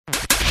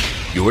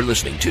You're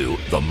listening to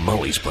the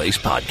Mully's Place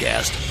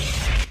Podcast.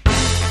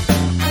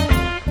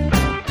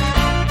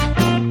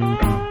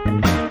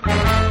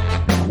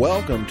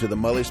 Welcome to the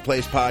Mully's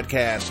Place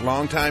Podcast.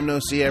 Long time no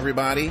see,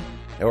 everybody.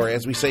 Or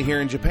as we say here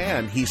in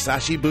Japan,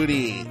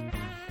 Hisashiburi.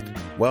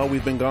 Well,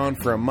 we've been gone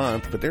for a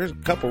month, but there's a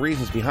couple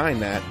reasons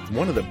behind that.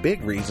 One of the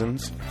big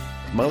reasons,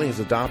 Mully has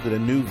adopted a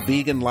new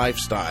vegan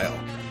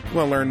lifestyle. You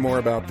want to learn more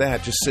about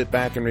that, just sit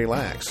back and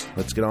relax.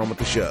 Let's get on with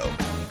the show.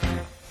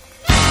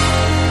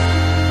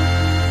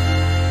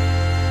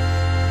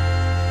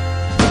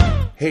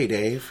 Hey,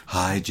 Dave.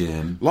 Hi,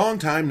 Jim. Long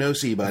time no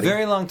see, buddy.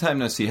 Very long time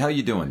no see. How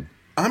you doing?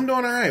 I'm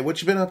doing all right.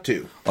 What you been up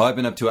to? Oh, I've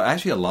been up to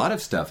actually a lot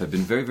of stuff. I've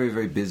been very, very,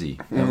 very busy.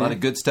 A lot of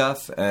good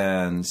stuff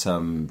and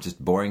some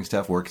just boring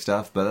stuff, work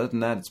stuff. But other than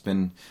that, it's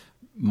been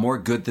more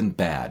good than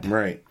bad.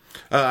 Right.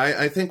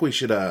 I think we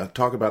should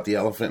talk about the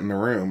elephant in the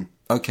room.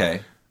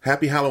 Okay.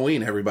 Happy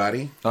Halloween,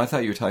 everybody. Oh, I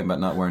thought you were talking about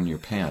not wearing your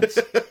pants.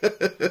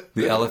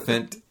 The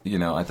elephant,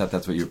 I thought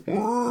that's what you...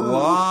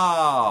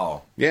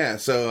 Wow! Yeah,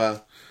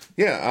 so,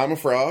 I'm a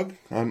frog.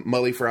 I'm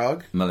Mully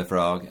Frog. Mully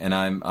Frog. And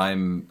I'm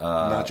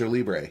Nacho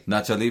Libre.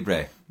 Nacho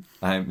Libre.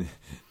 I'm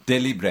De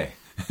Libre.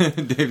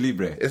 Dave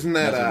Libre. Isn't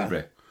that... Nacho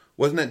Libre.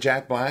 Wasn't that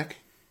Jack Black?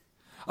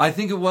 I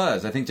think it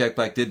was. I think Jack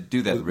Black did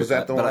do that. Was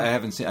that the one? But I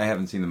haven't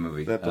seen the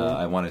movie. That the one?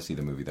 I want to see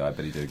the movie, though. I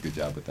bet he did a good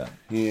job with that.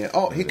 Yeah.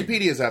 Oh,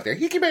 Wikipedia's out there.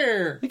 Hickey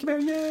Bear! Hickey Bear,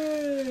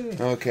 yay!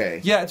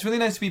 Okay. Yeah, it's really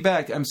nice to be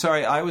back. I'm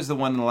sorry. I was the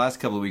one in the last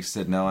couple of weeks that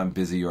said, no, I'm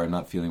busy or I'm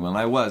not feeling well. And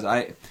I was.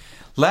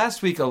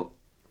 Last week, a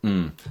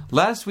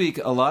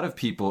lot of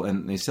people,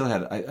 and they still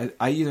had,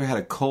 I either had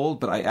a cold,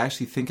 but I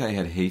actually think I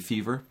had hay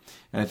fever.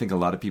 And I think a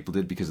lot of people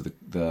did because of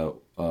the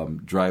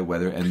dry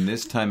weather. And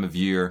this time of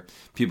year,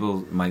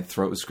 my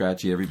throat was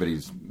scratchy.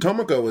 Everybody's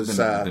Tomoko was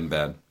been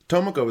bad.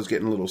 Tomoko was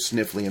getting a little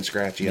sniffly and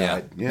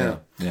scratchy-eyed. Yeah,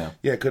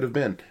 it could have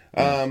been.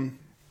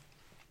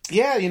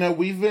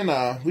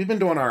 We've been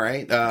doing all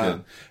right.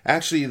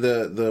 Actually,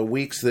 the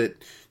weeks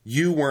that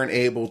you weren't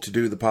able to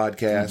do the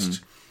podcast,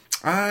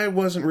 I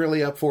wasn't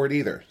really up for it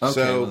either. Okay,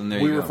 so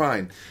well, we were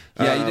fine.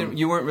 Yeah,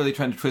 you weren't really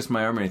trying to twist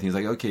my arm or anything. It's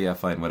like, okay, yeah,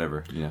 fine,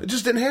 whatever. Yeah. It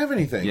just didn't have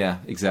anything. Yeah,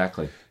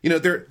 exactly.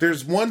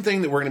 There's one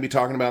thing that we're going to be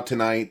talking about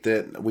tonight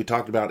that we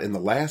talked about in the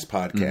last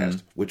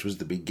podcast, which was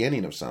the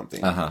beginning of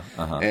something.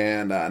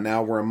 And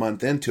now we're a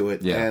month into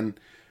it, and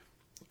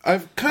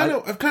I've kind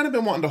of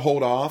been wanting to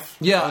hold off.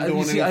 Yeah, on doing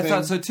anything, I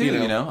thought so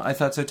too. I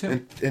thought so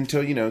too.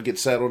 Until get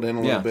settled in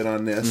a little bit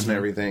on this and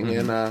everything,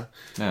 and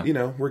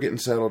we're getting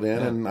settled in,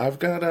 and I've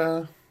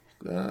got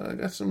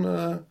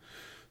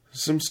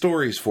some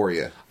stories for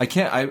you. I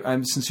can't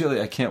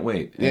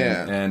wait.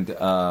 And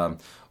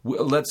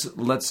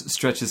let's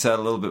stretch this out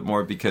a little bit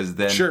more because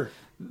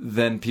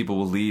then people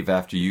will leave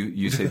after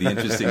you say the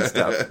interesting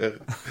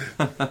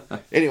stuff.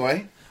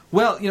 Anyway.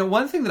 Well,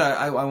 one thing that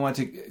I want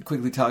to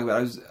quickly talk about,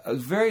 I was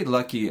very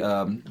lucky.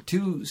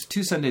 Two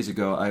Sundays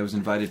ago, I was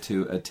invited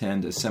to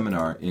attend a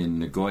seminar in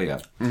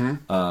Nagoya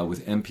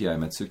with MPI,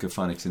 Matsuka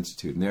Phonics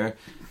Institute, and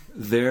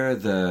they're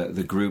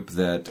the group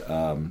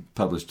that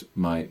published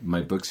my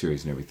book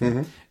series and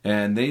everything.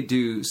 And they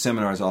do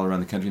seminars all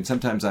around the country, and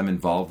sometimes I'm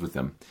involved with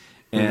them.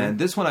 And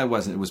this one I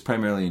wasn't. It was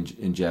primarily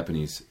in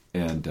Japanese,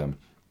 and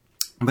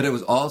but it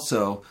was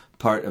also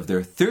part of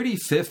their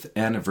 35th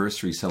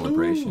anniversary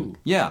celebration. Ooh.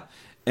 Yeah.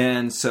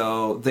 And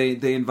so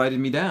they invited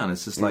me down.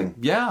 It's just like,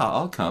 yeah,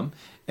 I'll come.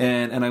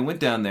 And I went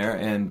down there,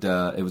 and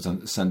it was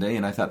on Sunday,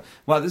 and I thought,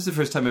 wow, this is the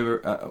first time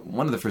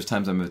one of the first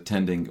times I'm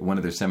attending one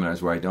of their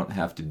seminars where I don't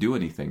have to do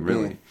anything,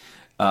 really.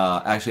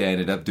 Actually, I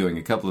ended up doing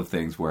a couple of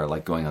things where,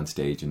 like, going on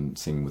stage and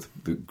singing with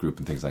the group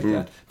and things like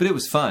that. But it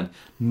was fun.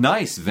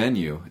 Nice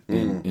venue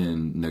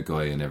in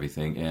Nagoya and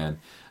everything, and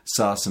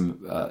saw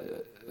some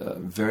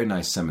very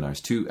nice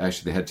seminars.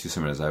 They had two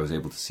seminars. I was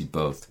able to see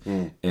both,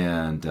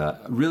 and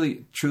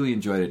really, truly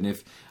enjoyed it. And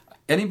if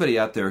anybody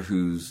out there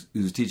who's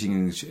teaching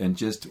English and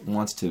just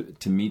wants to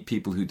meet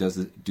people who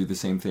do the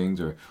same things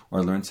or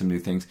learn some new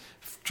things,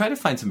 try to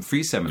find some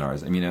free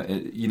seminars. I mean,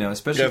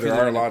 especially if there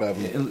are a lot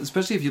of them.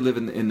 Especially if you live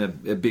in a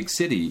big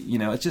city.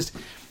 It's just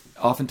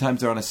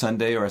oftentimes they're on a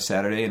Sunday or a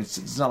Saturday, and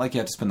it's not like you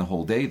have to spend the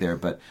whole day there.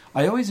 But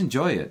I always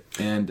enjoy it,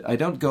 and I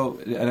don't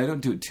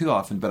do it too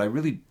often. But I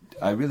really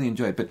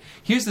enjoy it. But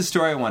here's the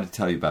story I want to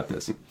tell you about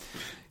this.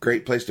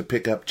 Great place to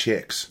pick up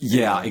chicks.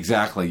 Yeah,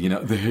 exactly.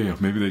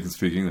 Maybe they can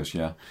speak English.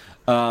 Yeah.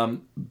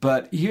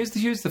 But here's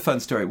the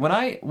fun story. When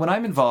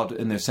I'm involved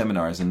in their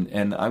seminars,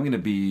 and I'm going to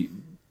be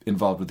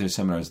involved with their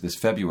seminars this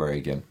February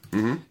again,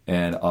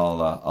 and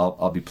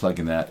I'll be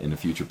plugging that in a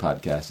future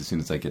podcast as soon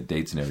as I get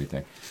dates and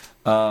everything.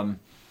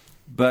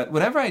 But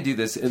whenever I do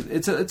this,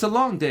 it's a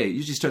long day. It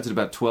usually starts at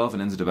about 12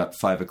 and ends at about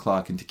 5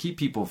 o'clock. And to keep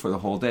people for the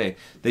whole day,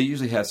 they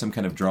usually have some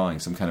kind of drawing,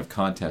 some kind of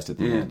contest at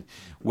the end.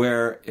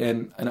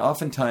 And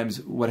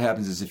oftentimes what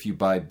happens is if you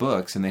buy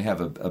books, and they have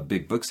a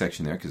big book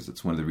section there, because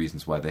it's one of the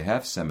reasons why they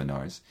have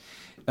seminars,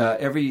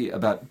 every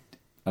about,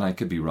 and I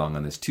could be wrong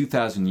on this,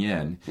 2,000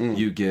 yen,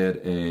 you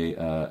get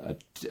a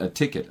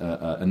ticket,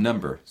 a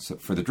number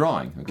for the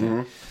drawing.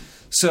 Okay.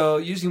 So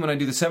usually when I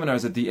do the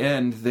seminars, at the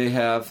end, they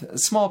have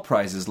small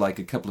prizes like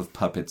a couple of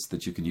puppets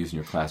that you can use in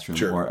your classroom,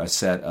 Sure. or a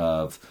set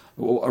of...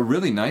 A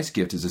really nice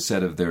gift is a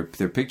set of their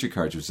picture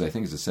cards, which I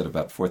think is a set of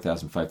about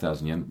 4,000,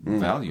 5,000 yen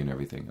value and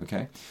everything,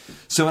 okay?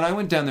 So when I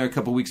went down there a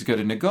couple of weeks ago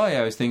to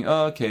Nagoya, I was thinking,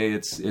 oh, okay,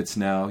 it's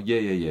now,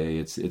 yay,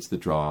 it's the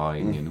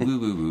drawing, and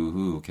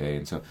woo, okay.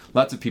 And so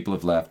lots of people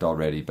have left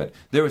already, but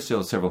there were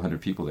still several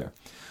hundred people there.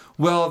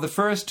 Well, the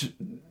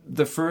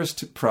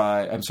third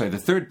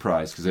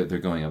prize, because they're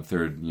going up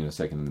third,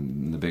 second,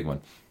 and the big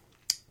one.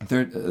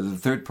 The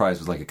third prize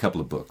was like a couple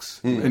of books,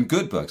 and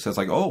good books. So I was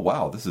like, oh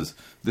wow, this is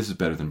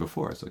better than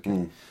before. It's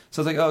okay.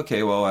 So I was like,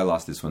 okay, well, I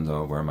lost this one.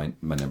 So where are my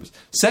numbers?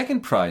 Second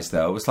prize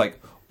though was like,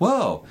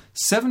 whoa,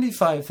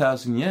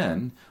 75,000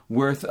 yen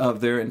worth of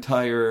their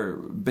entire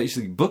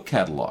basically book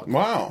catalog.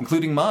 Wow,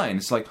 including mine.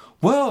 It's like,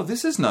 whoa,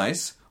 this is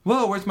nice.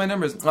 Whoa, where's my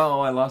numbers?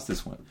 Oh, I lost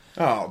this one.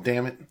 Oh,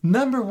 damn it!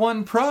 Number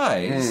one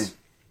prize,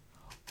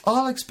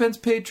 all expense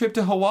paid trip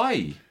to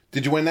Hawaii.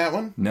 Did you win that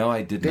one? No,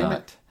 I did Damn not.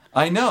 it.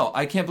 I know.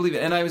 I can't believe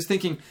it. And I was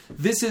thinking,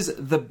 this is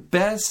the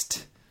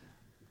best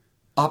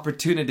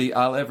opportunity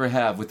I'll ever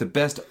have with the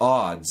best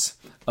odds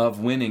of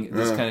winning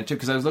this kind of trip.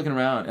 Because I was looking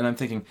around and I'm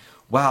thinking,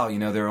 wow,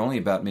 there are only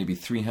about maybe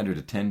 300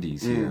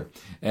 attendees here.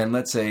 And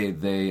let's say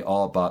they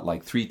all bought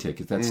like 3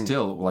 tickets. That's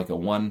still like a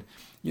one.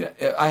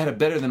 I had a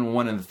better than a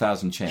 1 in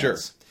 1,000 chance. Sure.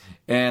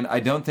 And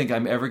I don't think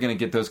I'm ever going to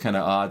get those kind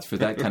of odds for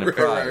that kind of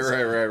prize.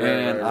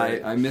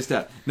 Right. I missed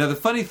out. Now, the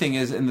funny thing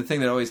is, and the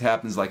thing that always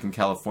happens, like in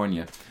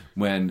California,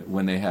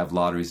 when they have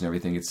lotteries and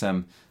everything, it's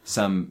some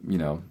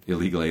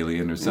illegal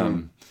alien or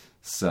some.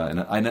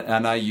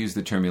 And I use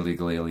the term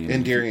illegal alien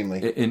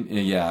endearingly.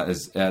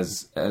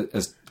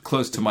 As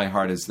close to my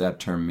heart as that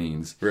term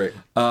means. Right.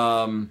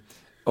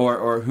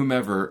 Or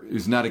whomever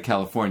who's not a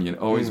Californian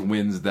always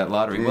wins that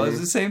lottery. Well, it's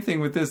the same thing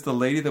with this. The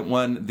lady that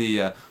won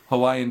the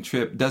Hawaiian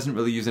trip doesn't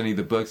really use any of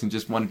the books and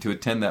just wanted to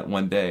attend that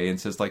one day and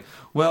says like,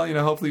 well,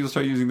 hopefully you'll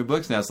start using the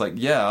books now. It's like,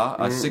 yeah,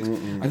 I think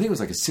it was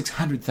like a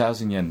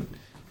 600,000 yen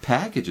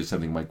package or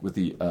something like with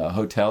the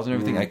hotels and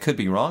everything. I could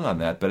be wrong on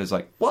that, but it's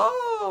like,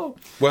 whoa.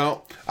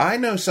 Well, I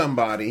know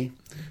somebody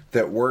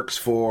that works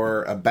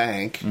for a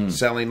bank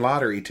selling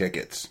lottery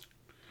tickets.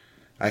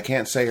 I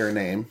can't say her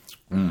name.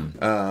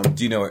 Do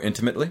you know her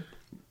intimately?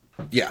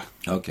 Yeah.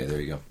 Okay, there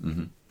you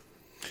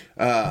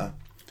go.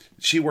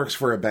 She works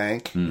for a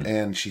bank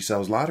and she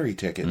sells lottery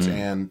tickets.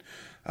 And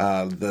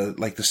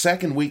the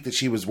second week that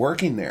she was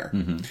working there,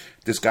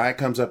 this guy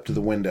comes up to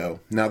the window.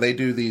 Now they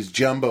do these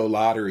jumbo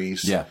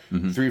lotteries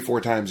 3 or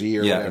 4 times a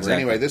year. Yeah, whatever.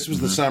 exactly. Anyway, this was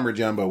the summer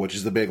jumbo, which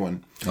is the big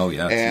one. Oh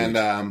yeah.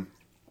 And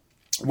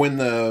when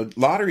the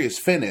lottery is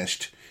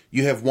finished,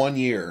 you have 1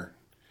 year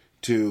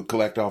to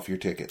collect off your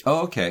ticket.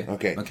 Oh, okay.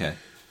 Okay.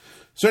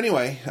 So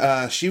anyway,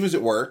 she was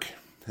at work,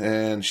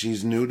 and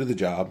she's new to the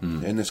job,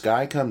 and this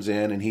guy comes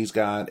in, and he's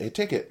got a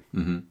ticket,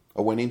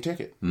 a winning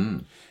ticket.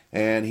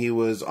 And he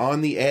was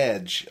on the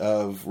edge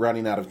of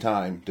running out of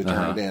time to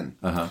turn it in.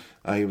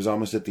 He was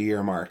almost at the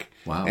year mark.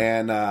 Wow.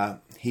 And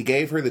he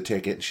gave her the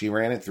ticket. She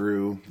ran it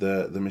through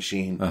the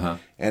machine,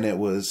 and it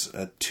was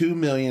a $2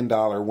 million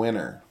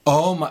winner.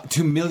 Oh, my!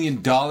 $2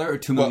 million or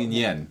 2 million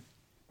yen?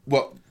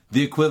 Well,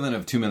 the equivalent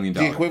of $2 million.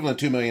 The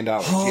equivalent of $2 million.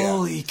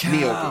 Holy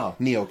cow!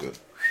 Nyoku.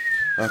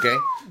 Okay.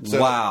 So,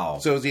 wow.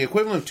 So it's the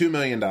equivalent of $2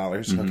 million.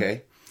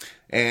 Okay.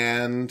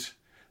 And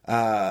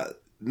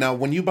now,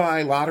 when you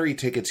buy lottery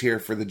tickets here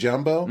for the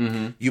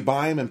jumbo, you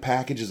buy them in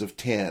packages of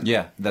 10.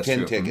 Yeah, that's 10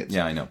 true. tickets.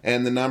 Yeah, I know.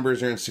 And the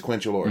numbers are in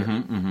sequential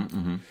order.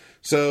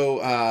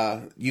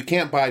 So you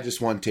can't buy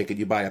just one ticket.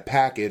 You buy a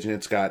package, and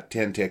it's got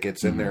 10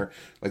 tickets, and they're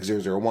like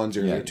 001, 002,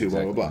 exactly.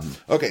 blah, blah,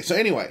 blah. Okay, so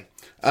anyway.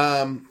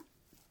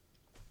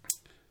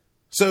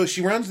 So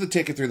she runs the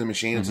ticket through the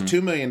machine. It's a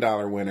 $2 million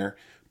winner.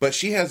 But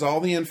she has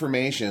all the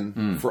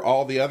information for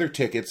all the other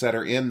tickets that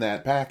are in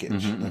that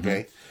package.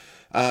 Okay.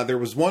 There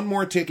was one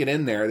more ticket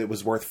in there that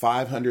was worth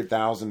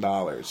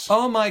 $500,000.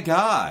 Oh my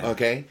God!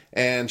 Okay,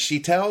 and she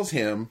tells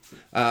him,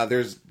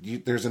 "There's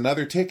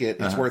another ticket.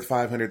 It's worth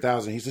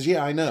 $500,000." He says,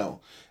 "Yeah, I know."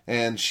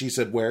 And she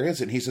said, "Where is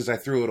it?" And he says, "I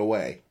threw it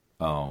away."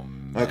 Oh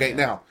man. Okay,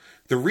 now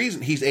the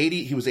reason he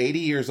was 80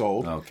 years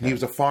old. Okay. He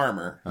was a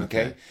farmer.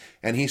 Okay,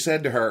 and he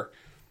said to her,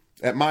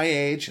 "At my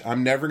age,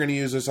 I'm never going to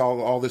use this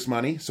all this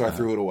money, so I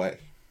threw it away."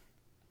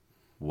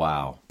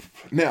 Wow.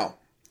 Now,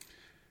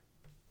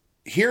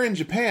 here in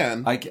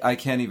Japan, I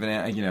can't even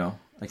I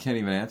can't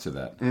even answer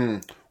that.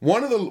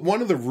 one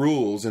of the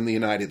rules in the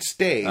United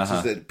States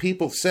is that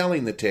people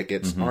selling the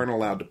tickets aren't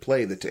allowed to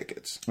play the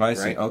tickets. Oh, I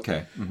see. Right?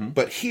 Okay.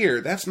 But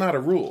here, that's not a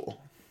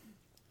rule.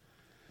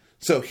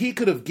 So he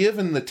could have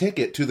given the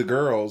ticket to the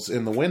girls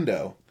in the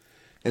window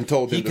and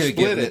told them He to could have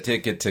split given the it.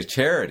 ticket to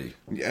charity.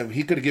 Yeah,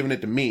 he could have given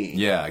it to me.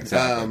 Yeah,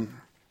 exactly.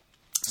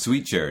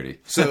 Sweet charity.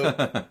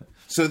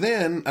 So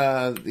then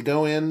they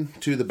go in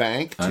to the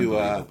bank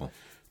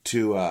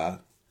to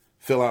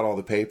fill out all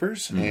the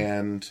papers,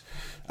 and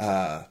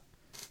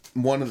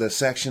one of the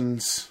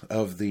sections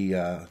of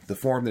the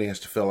form that he has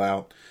to fill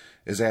out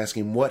is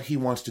asking what he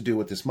wants to do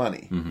with this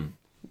money.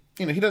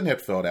 He doesn't have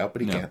to fill it out,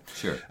 but he can.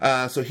 Sure.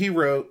 So he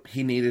wrote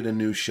he needed a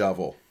new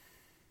shovel.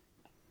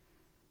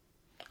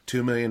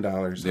 $2 million.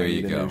 There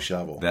you go. A new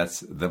shovel.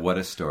 What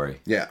a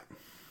story. Yeah.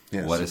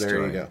 What a story.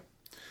 There you go.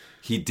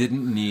 He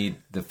didn't need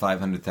the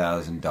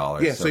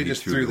 $500,000. Yeah, so he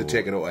just threw the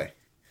ticket away.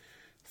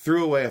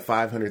 Threw away a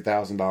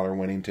 $500,000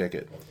 winning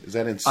ticket. Is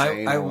that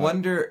insane? I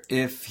wonder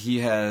if he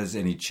has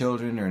any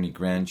children or any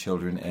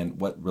grandchildren and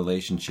what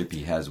relationship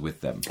he has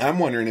with them. I'm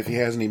wondering if he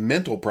has any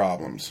mental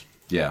problems.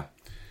 Yeah.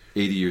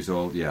 80 years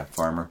old,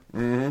 farmer.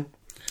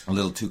 Mm-hmm. A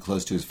little too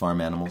close to his farm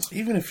animals.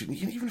 Even if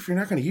you're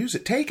not going to use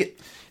it, take it.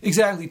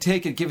 Exactly,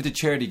 take it, give it to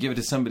charity, give it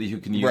to somebody who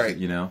can use it,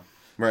 you know?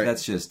 Right.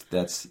 That's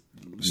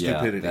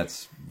stupidity.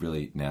 That's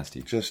really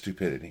nasty. Just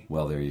stupidity.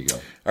 Well, there you go.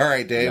 All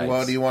right, Dave. Nice.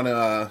 Well, do you want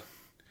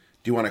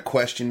to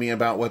question me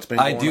about what's been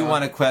going on? I do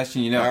want to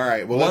question, All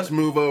right. Well, let's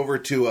move over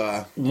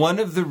to one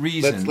of the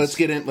reasons. Let's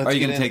get in. Are you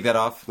going to take that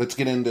off? Let's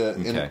get into.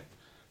 Okay.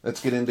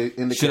 Let's get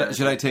into.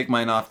 Should I take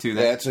mine off too?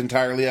 Then? That's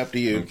entirely up to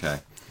you. Okay.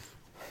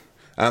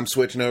 I'm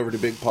switching over to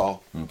Big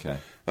Paul.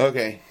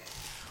 Okay.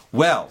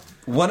 Well,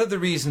 one of the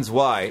reasons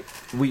why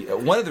we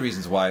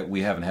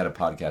haven't had a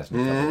podcast in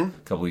a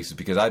couple weeks is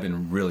because I've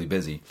been really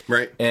busy.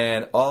 Right.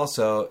 And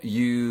also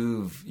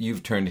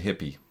you've turned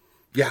hippie.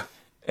 Yeah.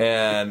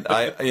 And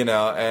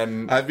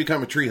I've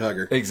become a tree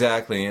hugger.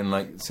 Exactly. And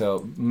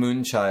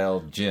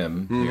Moonchild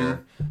Jim here,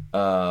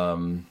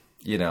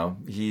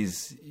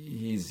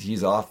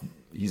 he's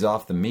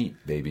off the meat,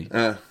 baby.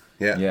 Yeah.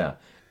 Yeah.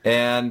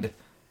 And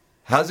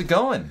how's it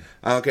going?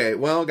 Okay.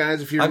 Well,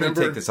 guys, if you remember, I'm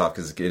going to take this off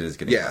because it is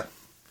getting hot.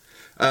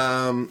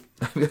 I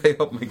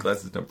hope my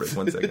glasses don't break.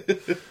 1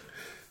 second.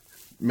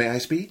 May I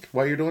speak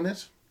while you're doing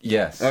this?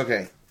 Yes.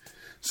 Okay.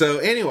 So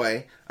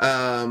anyway,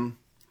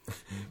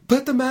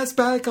 put the mask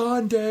back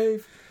on,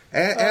 Dave.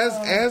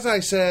 As I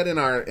said in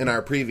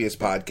our previous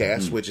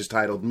podcast, which is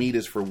titled "Meat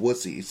is for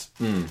Wussies,"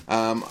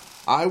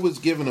 I was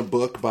given a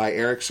book by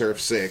Eric Surf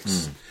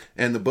 6,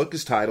 and the book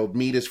is titled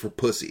 "Meat is for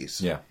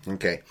Pussies." Yeah.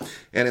 Okay,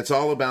 and it's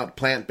all about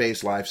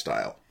plant-based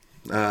lifestyle,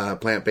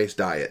 plant-based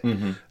diet.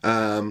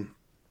 Mm-hmm.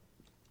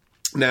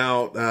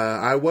 Now,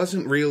 I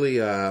wasn't really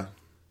in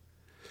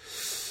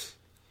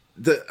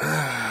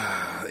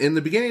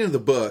the beginning of the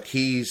book.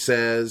 He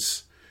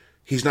says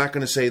he's not going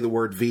to say the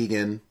word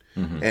vegan,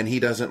 and he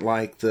doesn't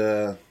like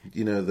the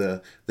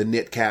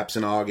knit caps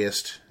in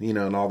August,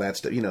 and all that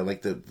stuff.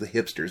 Like the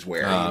hipsters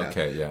wear.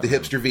 The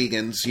hipster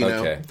vegans,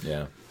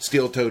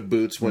 steel-toed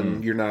boots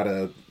when you're not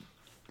a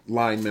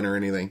lineman or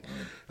anything.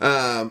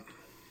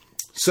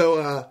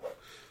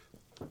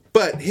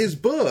 But his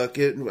book,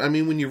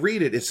 when you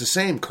read it, it's the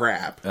same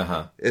crap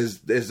as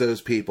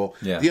those people.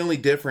 Yeah. The only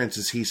difference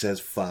is he says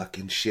fuck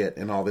and shit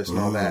and all this and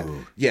all that.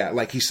 Yeah,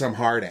 like he's some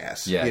hard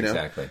ass. Yeah,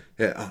 exactly.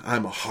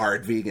 I'm a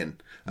hard vegan.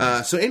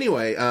 So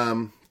anyway,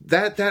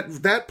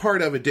 that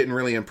part of it didn't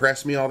really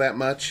impress me all that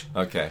much.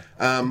 Okay.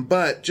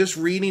 But just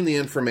reading the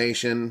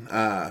information,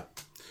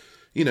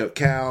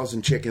 cows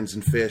and chickens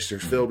and fish are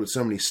filled with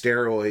so many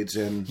steroids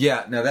and...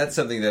 Yeah, now that's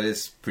something that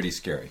is pretty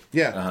scary.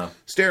 Yeah,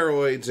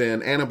 steroids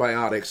and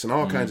antibiotics and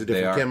all kinds of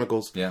different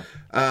chemicals. Yeah.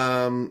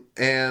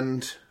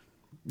 And,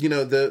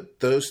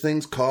 those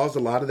things cause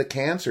a lot of the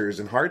cancers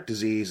and heart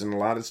disease and a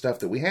lot of stuff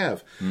that we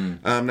have.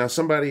 Now,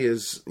 somebody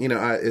is,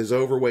 as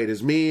overweight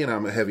as me and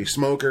I'm a heavy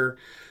smoker.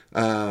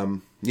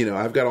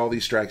 I've got all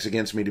these strikes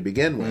against me to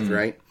begin with,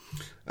 right?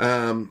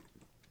 But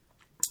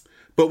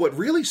what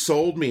really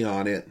sold me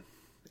on it,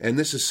 and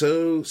this is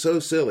so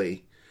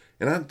silly.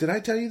 And did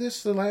I tell you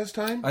this the last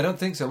time? I don't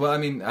think so.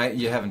 Well,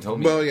 you haven't told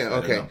me. Well, yeah,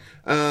 okay.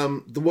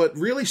 What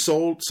really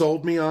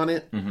sold me on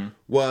it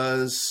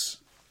was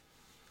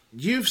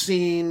you've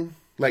seen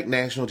like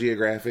National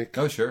Geographic.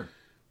 Oh, sure.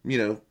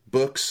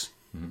 Books,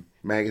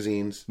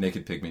 magazines,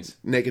 Naked Pygmies.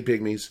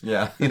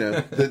 Yeah.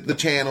 The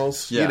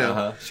channels.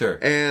 Yeah. Sure.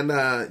 And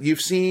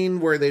you've seen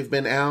where they've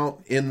been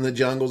out in the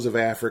jungles of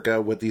Africa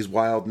with these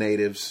wild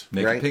natives,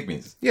 Naked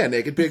Pygmies. Yeah,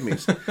 naked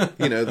pygmies.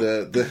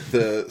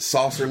 the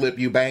saucer lip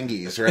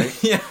Ubangis,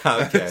 right? Yeah.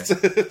 Okay.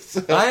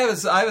 I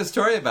have a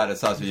story about a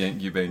saucer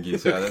Ubangi.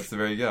 So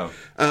there you go.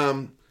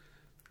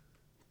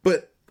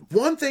 But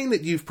one thing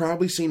that you've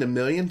probably seen a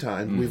million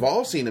times, we've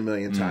all seen a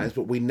million times,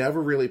 but we never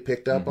really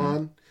picked up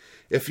on.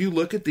 If you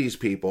look at these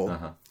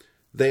people,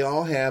 they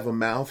all have a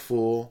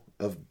mouthful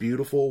of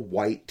beautiful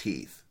white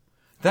teeth.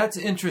 That's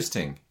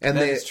interesting. And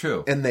that's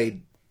true. And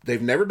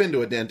they've never been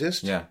to a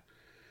dentist. Yeah.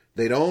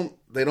 They don't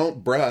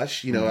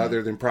brush,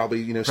 other than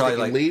probably sticking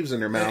like leaves in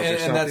their mouths or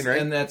something,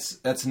 right? And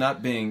that's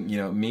not being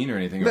mean or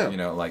anything,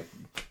 or like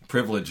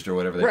privileged or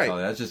whatever they call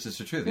it. That's just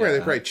the truth. Right, they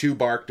probably chew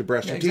bark to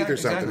brush their teeth or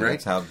something, right?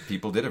 That's how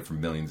people did it for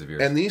millions of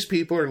years. And these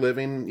people are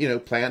living,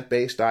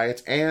 plant-based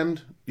diets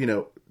and,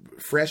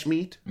 fresh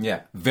meat.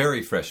 Yeah,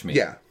 very fresh meat.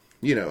 Yeah,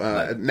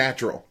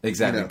 natural.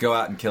 Exactly. Go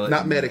out and kill it.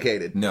 Not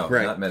medicated. No,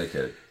 right. Not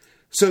medicated.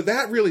 So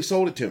that really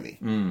sold it to me.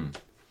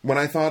 When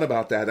I thought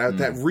about that,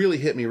 that really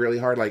hit me really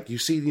hard. Like, you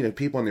see,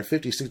 people in their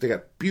 50s, 60s, they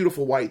got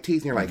beautiful white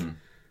teeth, and you're like,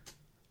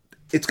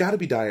 it's got to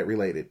be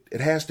diet-related.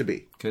 It has to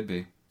be. Could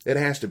be. It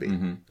has to be.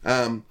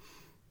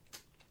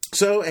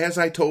 So, as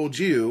I told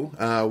you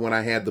when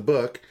I had the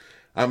book,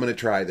 I'm going to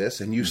try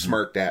this, and you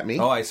smirked at me.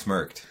 Oh, I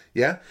smirked.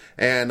 Yeah?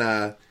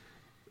 And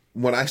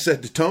when I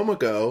said to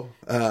Tomoko,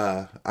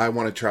 I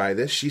want to try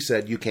this, she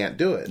said, you can't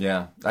do it.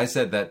 Yeah, I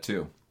said that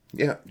too.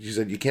 Yeah, she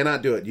said, you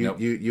cannot do it. You Nope.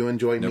 you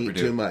enjoy Nope, meat we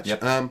do. too much.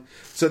 Yep.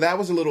 So that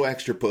was a little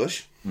extra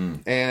push.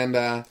 And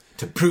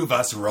To prove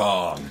us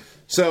wrong.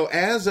 so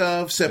as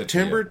of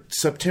for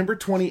September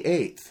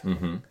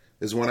 28th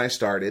is when I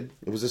started.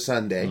 It was a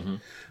Sunday.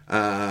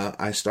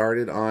 I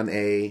started on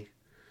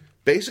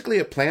basically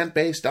a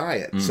plant-based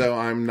diet. So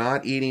I'm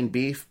not eating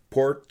beef,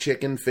 pork,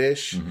 chicken,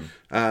 fish,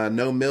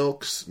 no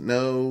milks,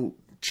 no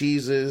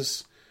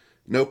cheeses,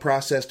 no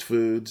processed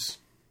foods.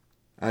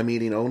 I'm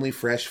eating only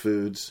fresh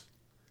foods.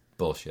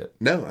 Bullshit.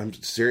 No, I'm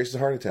serious as a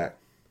heart attack.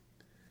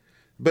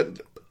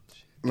 But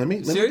let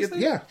me Seriously?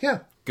 yeah.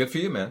 Good for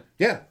you, man.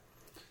 Yeah.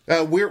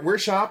 We're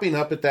shopping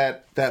up at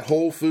that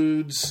Whole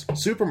Foods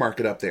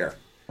supermarket up there.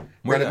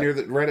 Where Right up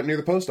that? near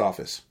the post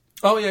office.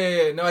 Oh,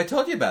 yeah. No, I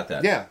told you about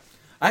that. Yeah.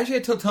 Actually, I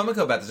told Tomoko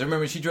about this. I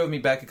remember she drove me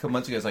back a couple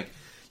months ago. I was like,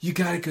 you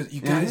gotta go.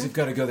 You guys have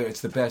got to go there. It's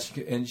the best.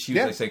 And she was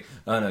Yeah. like saying,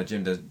 "Oh no,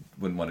 Jim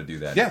wouldn't want to do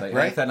that." Yeah, It's like,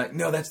 right. And I thought, like,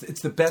 no,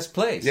 it's the best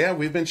place. Yeah,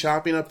 we've been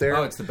shopping up there.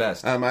 Oh, it's the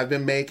best. I've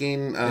been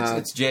making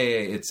It's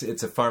JA. It's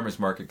a farmer's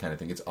market kind of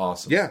thing. It's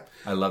awesome. Yeah.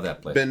 I love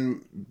that place.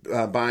 been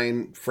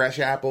buying fresh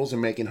apples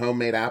and making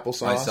homemade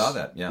applesauce. I saw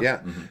that, yeah.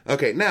 Yeah.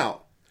 Okay,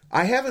 now,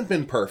 I haven't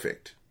been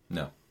perfect.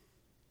 No.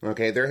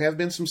 Okay, there have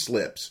been some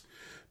slips,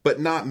 but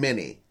not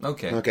many.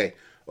 Okay. Okay.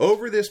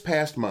 Over this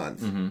past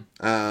month,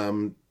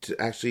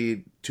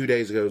 actually 2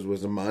 days ago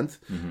was a month.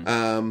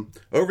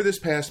 Over this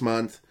past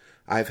month,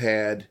 I've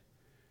had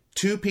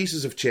 2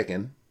 pieces of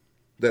chicken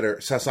that are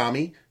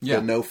sasami, Yeah.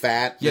 the no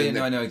fat. Yeah, and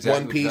I know exactly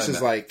One what you're piece talking is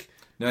about. like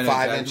No, I know 5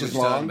 exactly inches what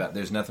you're talking long. about.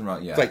 There's nothing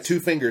wrong. Yeah. It's like 2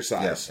 finger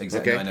size. Yes,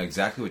 exactly. Okay? No, I know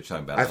exactly what you're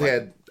talking about. I've I like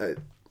had.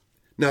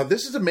 Now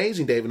this is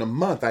amazing, Dave. In a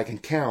month, I can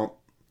count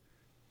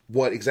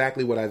what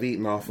I've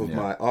eaten off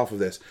of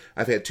this.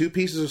 I've had 2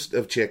 pieces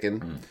of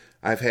chicken.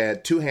 I've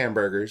had 2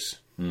 hamburgers.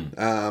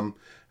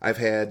 I've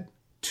had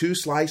 2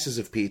 slices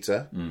of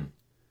pizza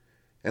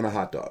and a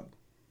hot dog.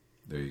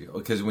 There you go.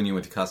 Because when you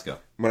went to Costco.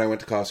 When I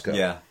went to Costco,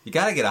 Yeah. You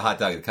got to get a hot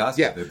dog at Costco.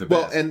 yeah. They're the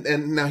Well, best.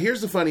 and now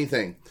here's the funny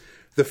thing: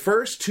 the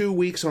first 2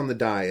 weeks on the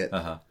diet,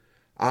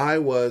 I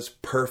was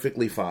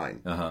perfectly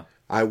fine.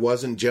 I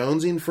wasn't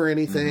jonesing for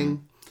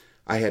anything.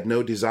 I had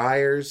no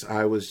desires.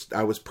 I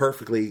was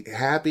perfectly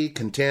happy,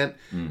 content,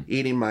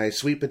 eating my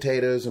sweet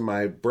potatoes and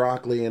my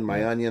broccoli and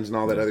my onions and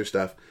all that other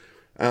stuff.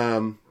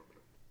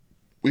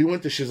 We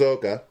went to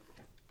Shizuoka.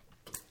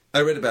 I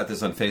read about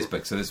this on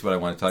Facebook, so this is what I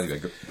want to talk to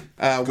you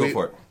about. Go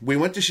for it. We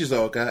went to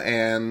Shizuoka,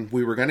 and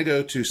we were going to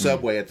go to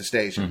Subway at the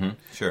station.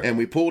 Sure. And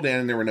we pulled in,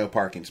 and there were no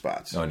parking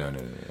spots. Oh, no.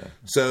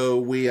 So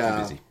we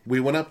busy. we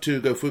went up to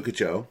Go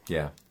Fukucho,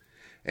 Yeah.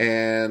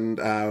 and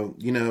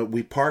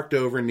we parked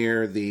over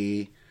near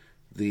the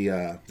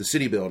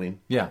city building,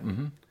 Yeah.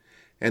 and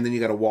then you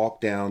got to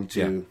walk down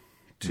to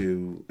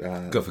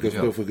Go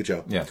Fukucho. Go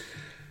Fukucho. Yeah.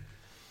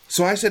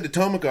 So I said to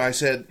Tomoko, I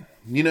said,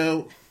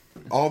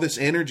 all this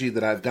energy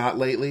that I've got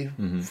lately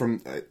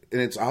from,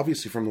 and it's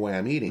obviously from the way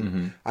I'm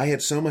eating. I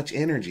had so much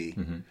energy,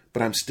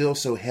 but I'm still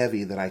so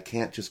heavy that I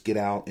can't just get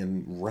out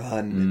and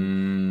run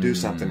and do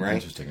something, right?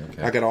 Interesting,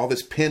 okay. I got all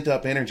this pent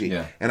up energy.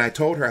 Yeah. And I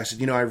told her, I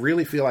said, I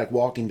really feel like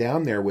walking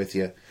down there with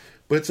you,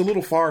 but it's a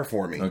little far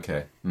for me.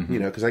 Okay.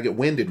 Because I get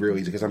winded real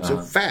easy because I'm so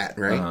fat,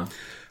 right?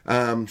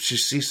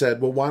 She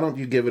said, well, why don't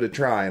you give it a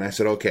try? And I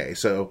said, okay.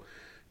 So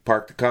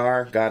parked the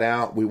car, got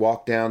out, we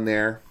walked down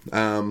there.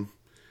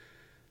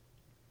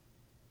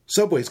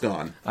 Subway's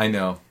gone. I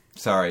know.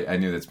 Sorry, I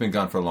knew that. It's been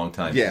gone for a long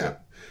time. Yeah.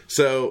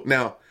 So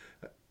now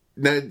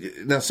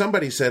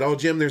somebody said, oh,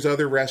 Jim, there's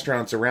other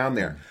restaurants around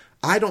there.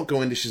 I don't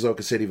go into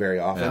Shizuoka City very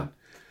often. Yeah.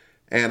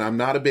 And I'm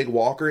not a big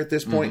walker at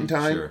this point in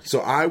time. sure. So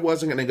I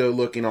wasn't going to go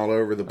looking all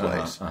over the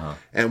place.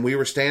 And we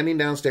were standing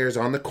downstairs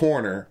on the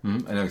corner. I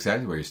know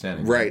exactly where you're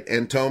standing. Right.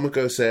 And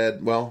Tomoko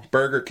said, well,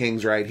 Burger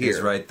King's right here. It's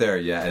right there,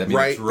 yeah. I mean,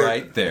 it's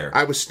right there.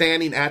 I was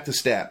standing at the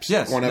steps.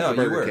 Yes, going up to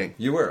Burger you were. King.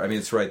 You were. I mean,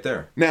 it's right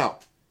there. Now,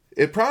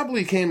 it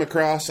probably came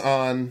across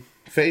on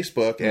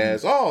Facebook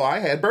as, oh, I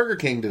had Burger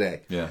King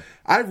today. Yeah.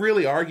 I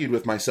really argued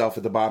with myself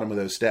at the bottom of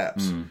those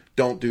steps.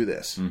 Don't do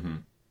this.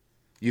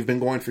 You've been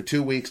going for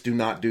 2 weeks. Do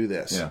not do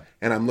this. Yeah.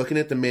 And I'm looking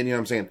at the menu.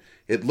 I'm saying,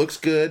 it looks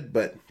good,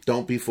 but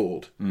don't be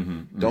fooled.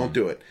 Don't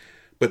do it.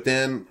 But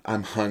then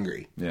I'm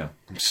hungry. Yeah.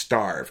 I'm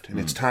starved, and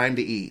it's time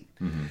to eat.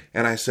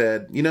 And I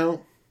said,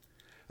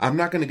 I'm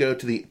not going to go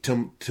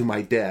to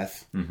my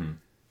death.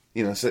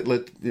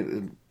 So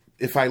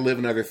if I live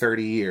another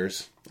 30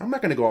 years, I'm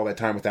not going to go all that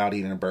time without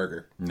eating a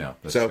burger. No,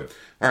 that's so, true.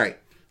 all right,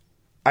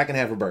 I can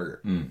have a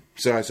burger.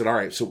 So I said, all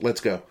right, so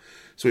let's go.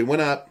 So we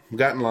went up,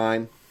 got in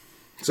line.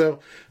 So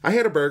I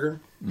had a burger,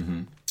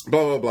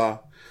 blah, blah,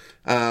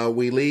 blah.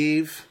 We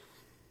leave,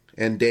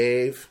 and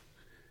Dave,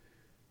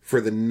 for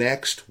the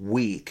next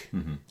week,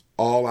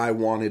 all I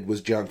wanted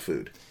was junk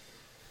food.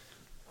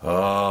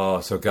 Oh,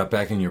 so it got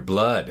back in your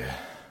blood.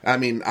 I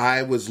mean,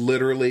 I was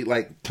literally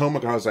like,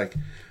 Tomoko was like,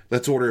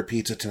 let's order a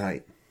pizza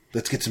tonight.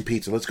 Let's get some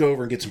pizza. Let's go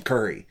over and get some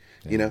curry,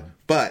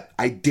 But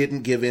I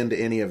didn't give in to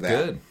any of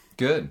that.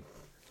 Good.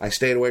 I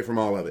stayed away from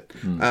all of it.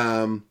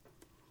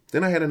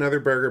 Then I had another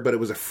burger, but it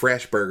was a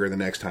fresh burger the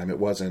next time. It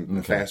wasn't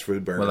a fast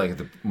food burger. Well, like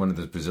at one of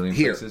those Brazilian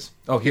Here. places?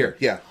 Oh, here.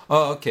 Yeah.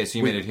 Oh, okay. So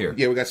you made it here.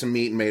 Yeah, we got some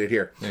meat and made it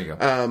here. There you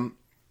go.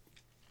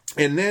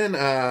 And then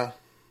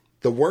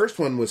the worst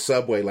one was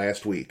Subway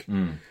last week.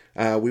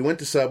 We went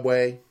to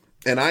Subway,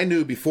 and I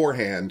knew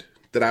beforehand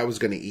that I was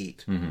going to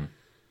eat. Mm-hmm.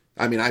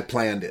 I mean, I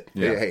planned it.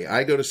 Yeah. Hey,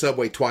 I go to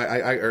Subway twice.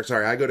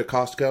 I go to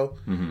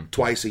Costco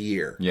twice a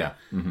year. Yeah.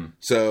 Mm-hmm.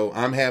 So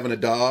I'm having a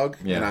dog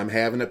and I'm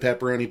having a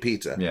pepperoni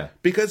pizza. Yeah.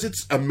 Because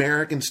it's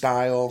American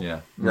style. Yeah.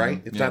 Mm-hmm.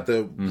 Right? It's not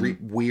the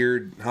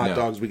weird hot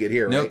dogs we get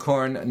here. No right?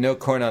 corn. No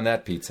corn on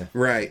that pizza.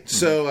 Right.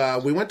 So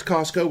we went to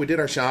Costco. We did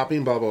our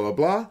shopping. Blah blah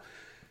blah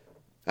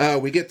blah.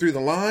 We get through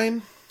the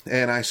line.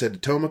 And I said to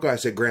Tomoko, I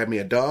said, grab me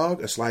a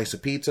dog, a slice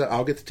of pizza.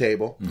 I'll get the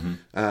table.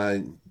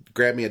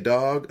 Grab me a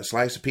dog, a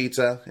slice of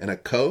pizza, and a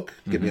Coke.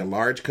 Give me a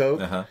large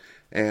Coke.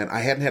 And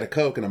I hadn't had a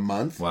Coke in a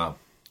month. Wow.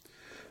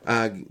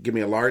 Give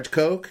me a large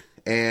Coke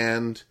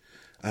and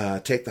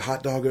take the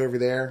hot dog over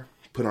there,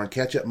 put on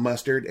ketchup,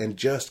 mustard, and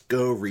just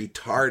go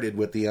retarded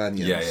with the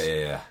onions.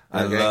 Yeah.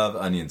 I love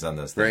onions on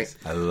those things.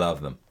 Right? I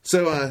love them.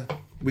 So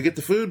we get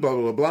the food, blah,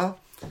 blah, blah,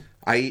 blah.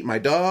 I eat my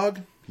dog.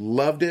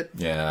 Loved it.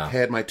 Yeah.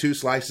 Had my 2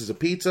 slices of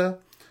pizza.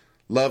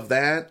 Loved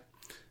that.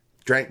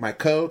 Drank my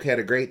Coke. Had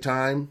a great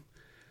time.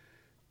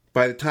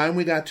 By the time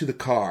we got to the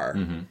car,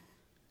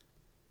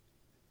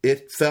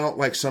 it felt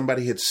like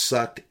somebody had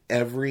sucked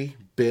every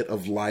bit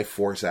of life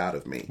force out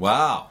of me.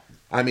 Wow.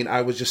 I mean,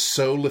 I was just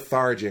so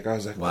lethargic. I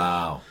was like,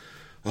 wow.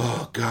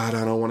 Oh, God,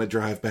 I don't want to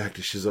drive back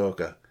to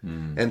Shizuoka.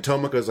 And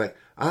Tomoko's like,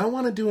 I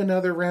want to do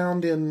another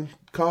round in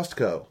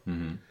Costco.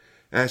 And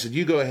I said,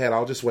 you go ahead.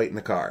 I'll just wait in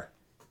the car.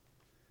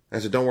 I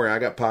said, don't worry, I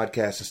got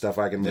podcasts and stuff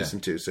I can listen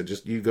to, so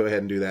just you go ahead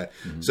and do that.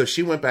 So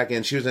she went back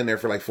in. She was in there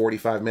for like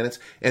 45 minutes.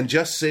 And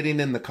just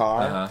sitting in the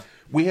car,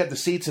 we had the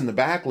seats in the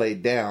back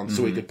laid down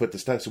so we could put the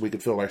stuff, so we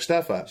could fill our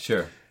stuff up.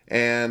 Sure.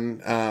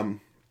 And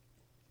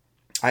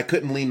I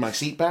couldn't lean my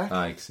seat back.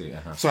 I see.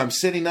 So I'm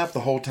sitting up the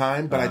whole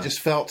time, but I just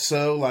felt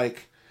so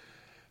like,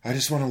 I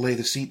just want to lay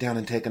the seat down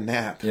and take a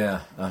nap.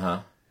 Yeah.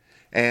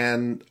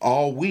 And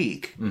all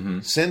week,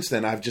 since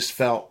then, I've just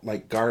felt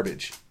like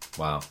garbage.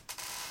 Wow.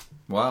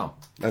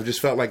 I've just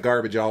felt like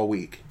garbage all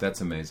week.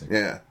 That's amazing.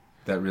 Yeah.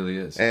 That really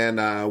is.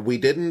 And we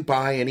didn't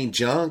buy any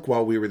junk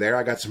while we were there.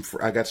 I got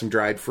some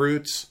dried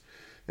fruits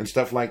and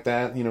stuff like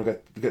that. You know,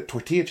 got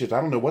tortilla chips. I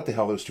don't know what the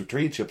hell those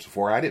tortilla chips are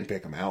for. I didn't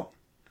pick them out.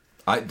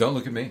 Don't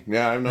look at me.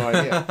 Yeah, I have no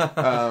idea.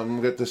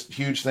 Got this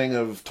huge thing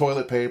of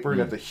toilet paper.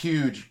 Got the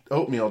huge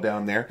oatmeal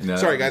down there. No,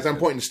 sorry, guys, I'm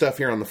pointing stuff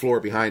here on the floor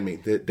behind me.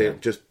 They're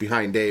just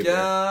behind Dave.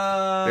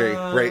 Yeah.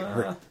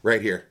 There,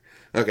 right here.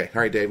 Okay,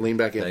 all right, Dave, lean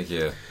back in. Thank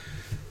you.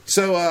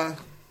 So,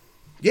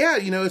 yeah,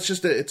 you know,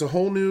 it's a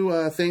whole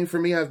new thing for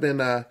me. I've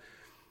been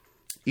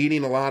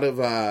eating a lot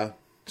of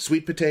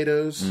sweet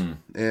potatoes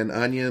and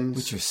onions,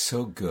 which are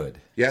so good.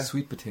 Yeah,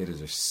 sweet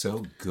potatoes are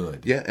so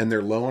good. Yeah, and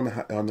they're low on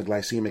the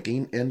glycemic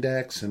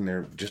index, and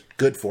they're just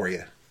good for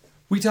you.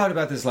 We talked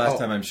about this last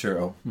time, I'm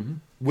sure.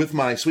 With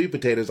my sweet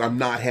potatoes, I'm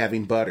not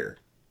having butter.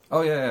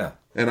 Oh yeah.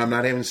 And I'm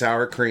not having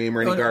sour cream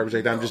or any garbage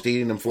like that. I'm just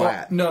eating them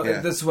flat.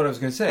 That's what I was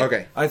going to say.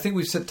 Okay. I think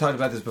we've talked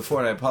about this before,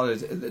 and I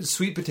apologize.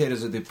 Sweet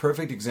potatoes are the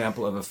perfect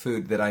example of a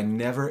food that I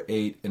never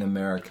ate in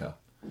America.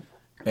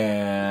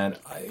 And,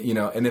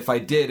 and if I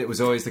did, it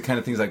was always the kind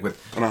of things like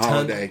with... On a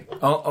holiday.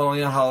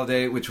 Only on a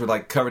holiday, which were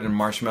like covered in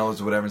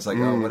marshmallows or whatever. It's like,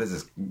 oh, what is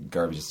this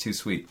garbage? It's too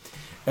sweet.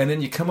 And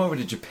then you come over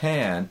to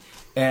Japan...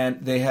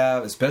 And they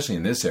have, especially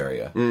in this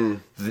area,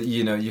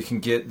 you can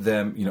get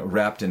them,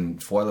 wrapped in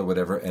foil or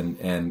whatever,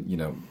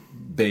 and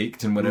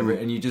baked and whatever,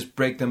 and you just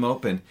break them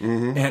open,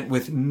 and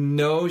with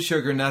no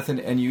sugar, nothing,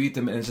 and you eat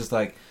them, and it's just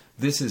like,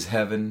 this is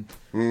heaven.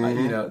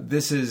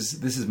 This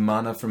is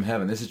manna from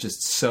heaven. This is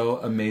just so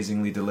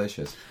amazingly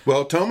delicious.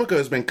 Well, Tomoko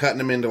has been cutting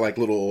them into like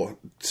little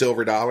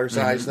silver dollar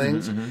size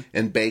things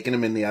and baking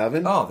them in the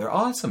oven. Oh, they're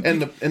awesome.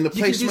 And the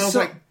place smells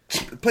like.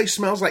 The place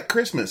smells like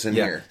Christmas in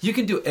here. You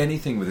can do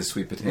anything with a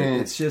sweet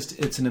potato.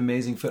 It's an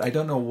amazing food. I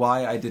don't know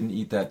why I didn't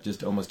eat that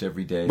just almost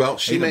every day. Well,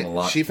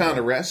 she found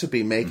a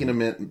recipe making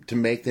them to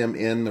make them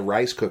in the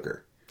rice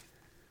cooker.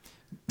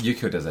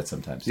 Yuko does that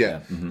sometimes. Yeah.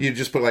 You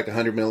just put like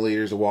 100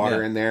 milliliters of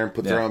water in there and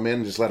throw them in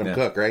and just let them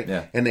cook, right?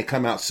 Yeah. And they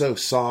come out so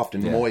soft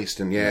and moist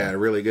and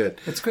really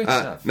good. It's great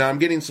stuff. Now I'm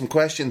getting some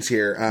questions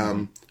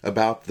here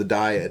about the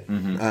diet.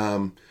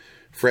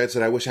 Fred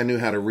said, I wish I knew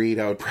how to read.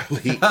 I would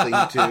probably eat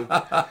clean too.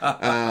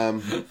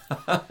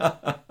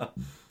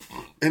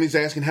 And he's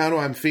asking, how do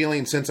I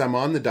feeling since I'm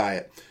on the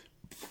diet?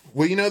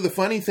 Well, the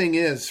funny thing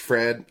is,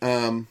 Fred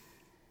and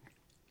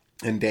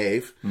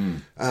Dave,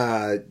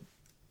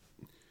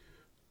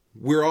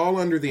 we're all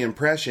under the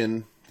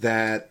impression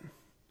that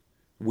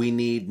we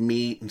need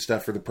meat and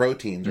stuff for the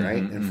proteins,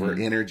 right? And for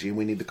energy.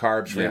 We need the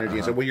carbs for energy.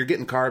 And so, well, you're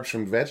getting carbs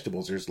from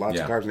vegetables. There's lots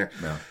of carbs in there.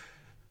 Yeah.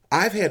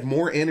 I've had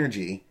more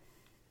energy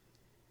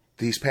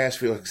these past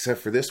few, except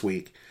for this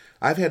week,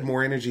 I've had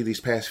more energy these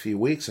past few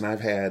weeks than I've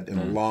had in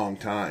a long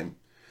time.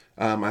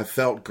 I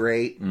felt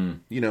great.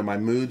 My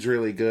mood's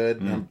really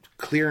good. I'm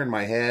clear in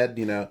my head.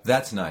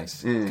 That's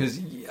nice because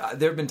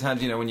there have been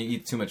times when you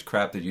eat too much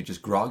crap that you're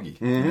just groggy.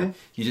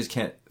 You just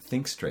can't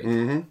think straight.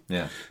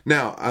 Yeah.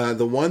 Now,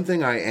 the one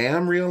thing I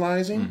am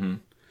realizing,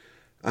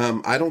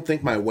 I don't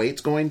think my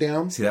weight's going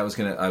down. See, I was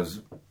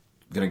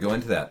gonna go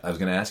into that. I was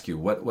gonna ask you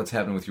what's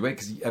happening with your weight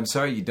because I'm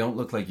sorry you don't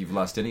look like you've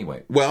lost any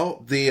weight.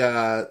 Well,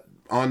 and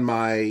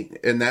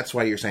that's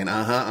why you're saying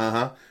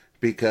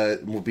because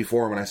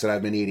before when I said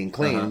I've been eating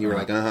clean, you were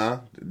like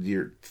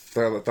you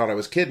thought I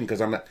was kidding because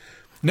I'm not.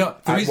 No,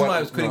 the reason why I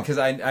was quitting because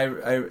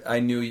I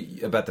knew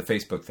about the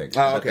Facebook thing,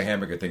 about the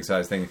hamburger thing. So I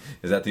was thinking,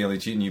 is that the only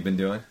cheating you've been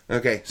doing?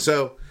 Okay,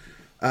 so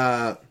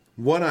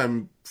what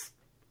I'm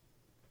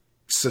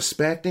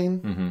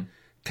suspecting,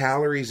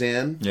 calories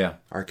in,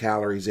 are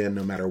calories in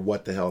no matter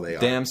what the hell they are.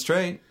 Damn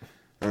straight.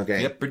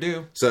 Okay. Yep,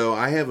 Purdue. So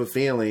I have a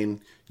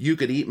feeling you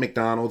could eat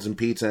McDonald's and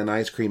pizza and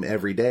ice cream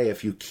every day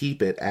if you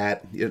keep it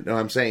at, what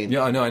I'm saying?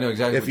 Yeah, I know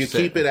exactly if you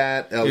keep it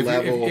at a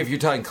level. If you're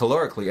talking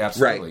calorically,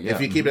 absolutely. Right. Yeah.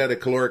 If you keep it at a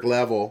caloric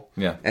level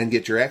and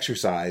get your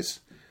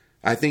exercise,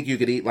 I think you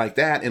could eat like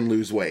that and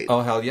lose weight.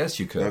 Oh, hell yes,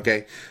 you could.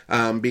 Okay.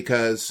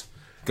 Because.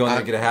 Go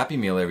and get a Happy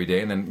Meal every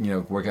day and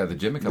then, work out at the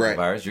gym a couple of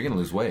hours, you're going to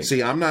lose weight.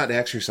 See, I'm not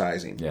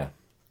exercising. Yeah.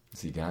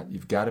 So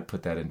you've got to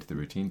put that into the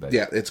routine, buddy.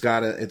 Yeah, it's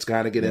got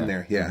to get in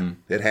there. Yeah,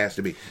 it has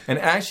to be. And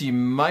actually, you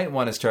might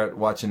want to start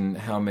watching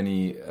how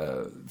many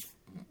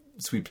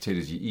sweet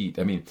potatoes you eat.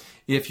 I mean,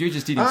 if you're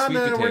just eating sweet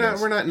potatoes,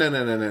 we're not.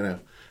 No.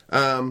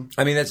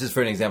 I mean, that's just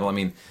for an example. I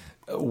mean,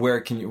 where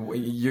can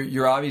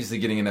you're obviously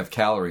getting enough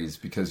calories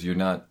because you're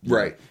not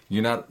right.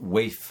 You're not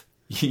waif.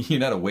 You're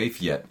not a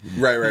waif yet.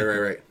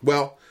 Right.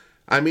 Well,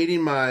 I'm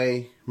eating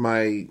my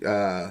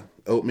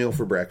oatmeal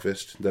for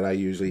breakfast that I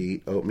usually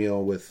eat.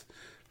 Oatmeal with.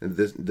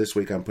 This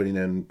week I'm putting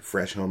in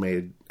fresh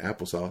homemade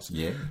applesauce.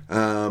 Yeah.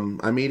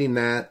 I'm eating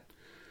that.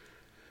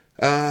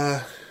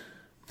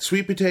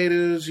 Sweet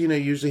potatoes,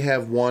 usually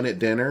have one at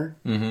dinner.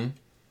 With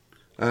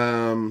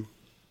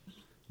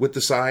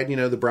the side,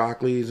 the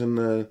broccolis and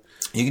the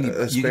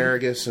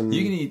asparagus. You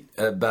can eat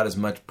about as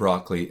much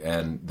broccoli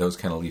and those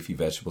kind of leafy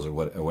vegetables or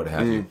what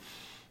have you.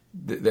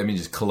 I mean,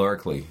 just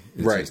calorically.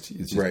 It's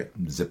just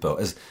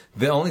Zippo.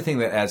 The only thing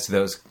that adds to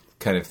those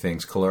kind of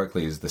things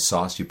calorically is the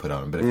sauce you put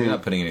on them. But if you're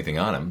not putting anything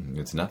on them,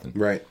 it's nothing.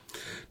 Right.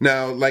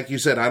 Now, like you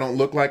said, I don't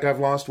look like I've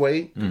lost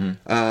weight.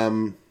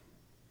 The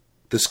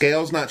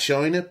scale's not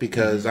showing it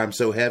because I'm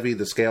so heavy,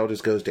 the scale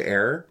just goes to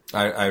error.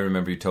 I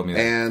remember you told me that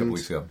a couple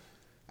weeks ago.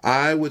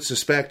 I would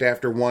suspect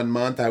after 1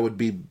 month I would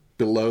be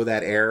below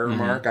that error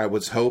mark. I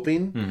was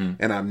hoping,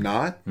 and I'm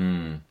not.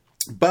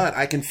 But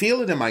I can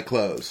feel it in my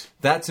clothes.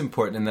 That's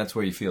important, and that's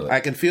where you feel it.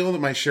 I can feel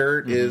that my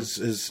shirt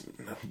is,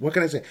 what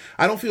can I say?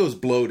 I don't feel as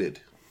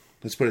bloated.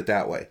 Let's put it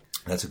that way.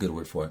 That's a good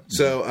word for it.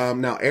 So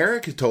now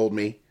Eric had told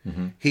me,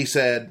 he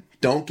said,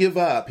 don't give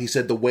up. He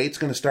said the weight's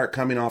going to start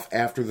coming off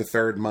after the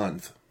 3rd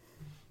month.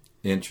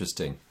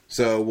 Interesting.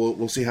 So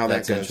we'll see how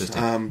that goes.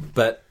 Interesting.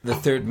 But the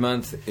 3rd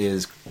month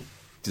is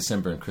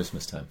December and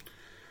Christmas time.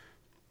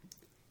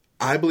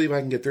 I believe I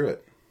can get through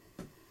it.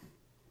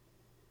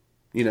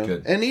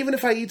 Good. And even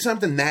if I eat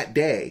something that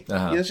day,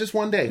 it's just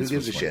one day. Who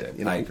gives a shit?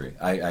 I agree.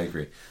 I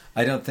agree.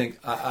 I don't think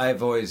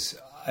I've always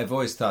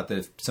thought that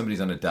if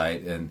somebody's on a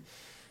diet and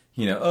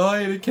I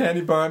ate a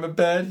candy bar, I'm a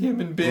bad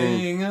human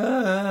being.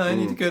 I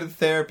need to go to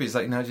therapy. It's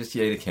like, no, just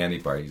you ate a candy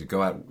bar. You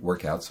go out,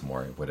 work out some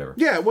more, whatever.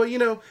 Yeah,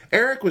 well,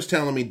 Eric was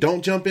telling me,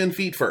 don't jump in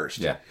feet first.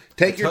 Yeah,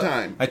 take your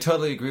time. I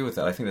totally agree with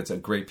that. I think that's a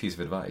great piece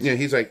of advice. Yeah,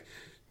 he's like,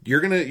 you're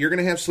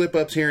gonna have slip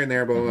ups here and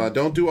there, blah blah blah.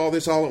 Don't do all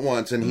this all at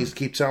once. And he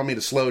keeps telling me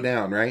to slow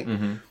down, right?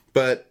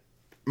 But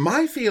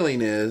my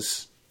feeling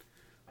is,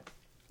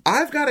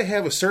 I've got to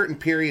have a certain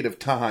period of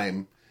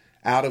time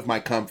out of my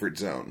comfort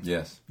zone.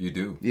 Yes, you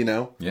do.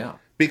 Yeah.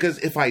 Because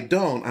if I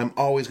don't, I'm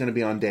always going to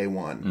be on day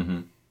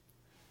one.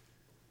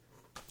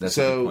 That's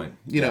a good point.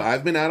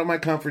 I've been out of my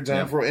comfort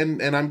zone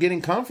and I'm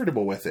getting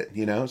comfortable with it.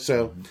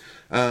 So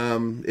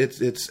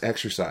it's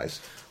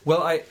exercise.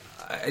 Well, I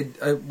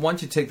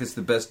want you to take this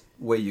the best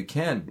way you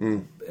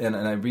can, and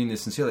I mean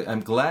this sincerely. I'm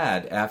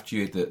glad after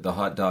you ate the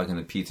hot dog and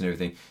the pizza and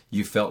everything,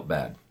 you felt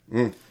bad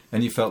and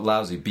you felt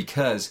lousy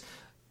because.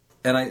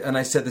 And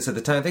I said this at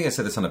the time. I think I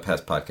said this on a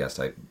past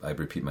podcast. I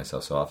repeat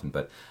myself so often.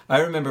 But I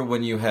remember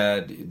when you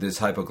had this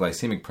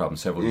hypoglycemic problem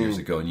several years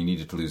ago and you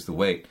needed to lose the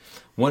weight.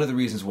 One of the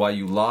reasons why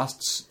you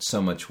lost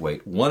so much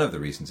weight, one of the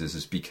reasons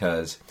is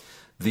because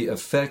the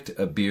effect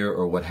a beer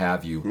or what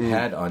have you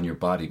had on your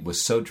body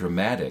was so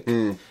dramatic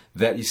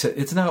that you said,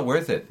 it's not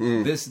worth it.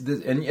 This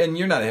and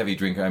you're not a heavy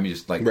drinker. I mean,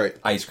 just like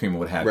ice cream or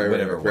what have you,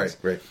 whatever it was.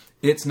 Right.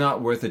 It's not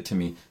worth it to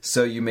me.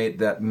 So you made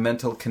that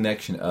mental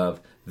connection of,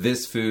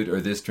 this food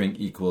or this drink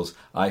equals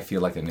I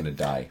feel like I'm going to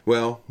die.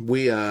 Well,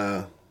 we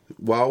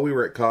while we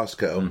were at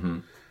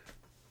Costco,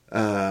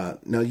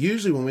 now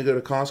usually when we go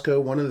to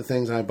Costco, one of the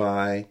things I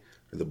buy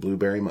are the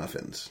blueberry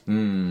muffins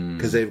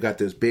because they've got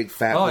those big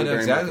fat. Oh, I blueberry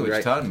know exactly muffins, what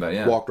you're talking about.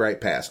 Yeah, walked right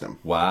past them.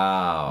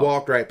 Wow,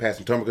 walked right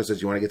past them. Tomoko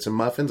says, "You want to get some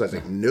muffins?" I was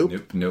like,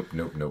 "Nope,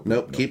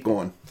 nope. Keep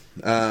going."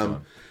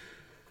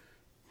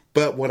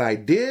 But what I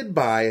did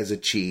buy as a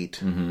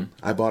cheat,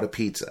 I bought a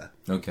pizza.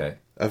 Okay.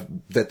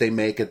 That they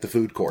make at the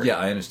food court. Yeah,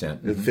 I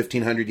understand.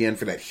 1,500 yen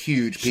for that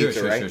huge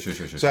pizza, right?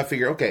 Sure. So I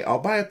figure, okay, I'll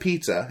buy a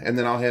pizza, and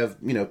then I'll have,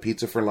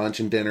 pizza for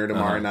lunch and dinner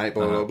tomorrow night,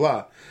 blah, blah,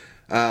 blah.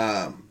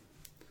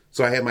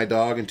 So I had my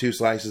dog and 2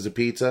 slices of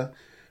pizza,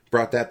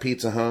 brought that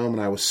pizza home,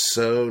 and I was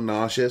so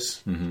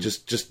nauseous.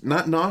 Just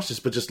not nauseous,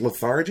 but just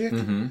lethargic.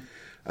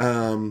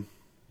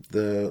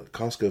 The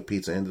Costco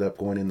pizza ended up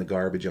going in the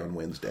garbage on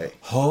Wednesday.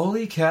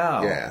 Holy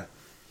cow. Yeah.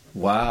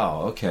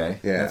 Wow, okay.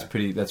 Yeah. That's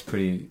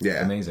pretty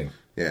amazing.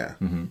 Yeah.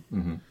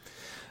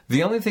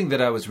 The only thing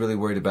that I was really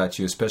worried about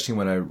you, especially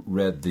when I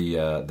read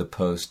the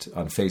post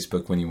on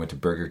Facebook when you went to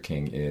Burger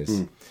King,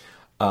 is,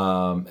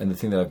 and the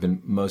thing that I've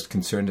been most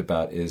concerned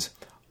about is,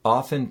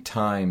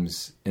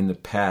 oftentimes in the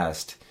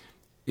past,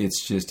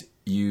 it's just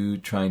you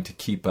trying to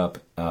keep up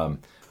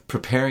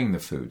preparing the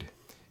food.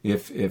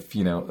 If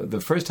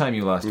the first time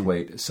you lost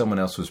weight, someone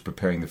else was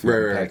preparing the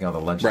food, packing all the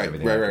lunch and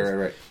everything.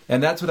 Right.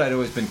 And that's what I'd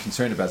always been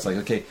concerned about. It's like,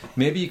 okay,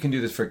 maybe you can do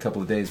this for a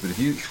couple of days, but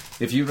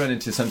if you run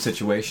into some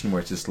situation where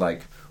it's just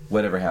like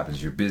whatever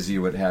happens, you're busy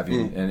or what have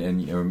you,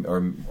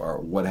 or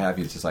what have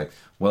you, it's just like,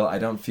 well, I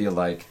don't feel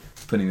like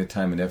putting the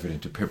time and effort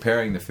into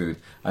preparing the food.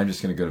 I'm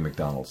just going to go to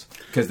McDonald's,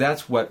 because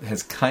that's what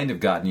has kind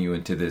of gotten you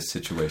into this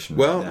situation.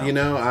 Well, right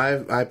now.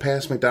 I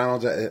passed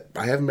McDonald's.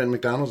 I haven't been to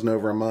McDonald's in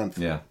over a month.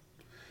 Yeah.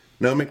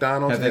 No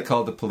McDonald's. Have they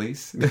called the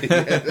police?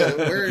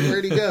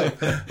 Where'd he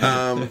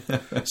go?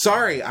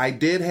 Sorry, I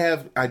did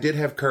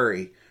have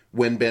curry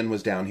when Ben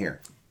was down here.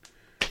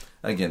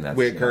 Again, that's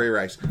we had curry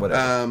rice.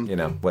 Whatever.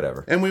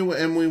 Whatever. And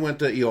we went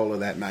to Eola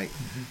that night.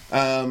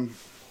 But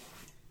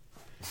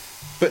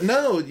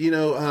no,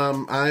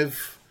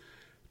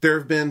 there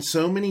have been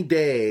so many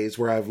days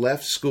where I've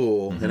left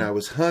school and I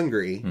was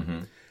hungry,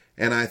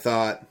 and I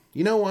thought,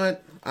 you know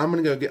what? I'm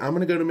gonna go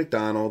to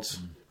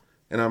McDonald's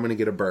and I'm gonna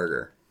get a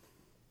burger.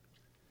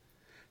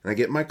 And I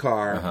get in my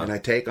car, and I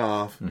take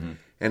off, and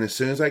as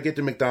soon as I get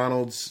to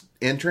McDonald's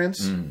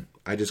entrance,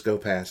 I just go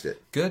past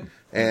it. Good.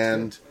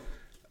 And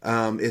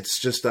it's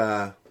just,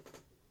 I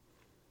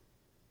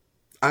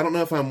don't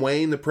know if I'm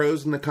weighing the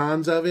pros and the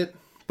cons of it,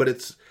 but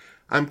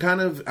I'm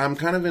kind of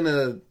in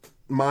a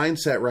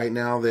mindset right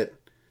now that,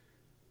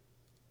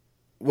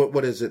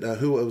 what is it?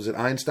 Who was it?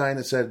 Einstein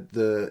that said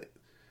the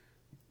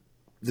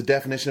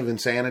definition of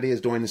insanity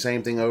is doing the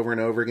same thing over and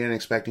over again,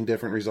 expecting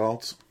different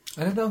results.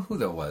 I don't know who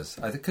that was.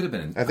 I think it could have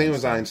been. I think it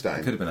was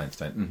Einstein. It could have been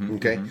Einstein.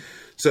 Okay,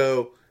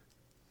 so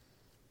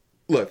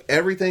look,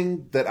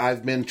 everything that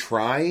I've been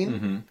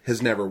trying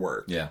has never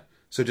worked. Yeah.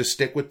 So just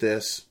stick with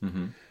this.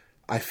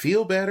 I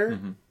feel better.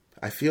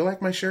 I feel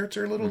like my shirts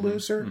are a little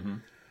looser.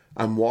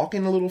 I'm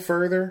walking a little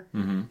further.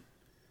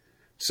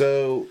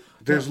 So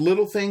there's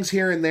little things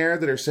here and there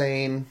that are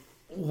saying.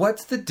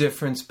 What's the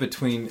difference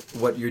between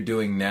what you're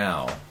doing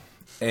now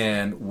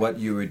and what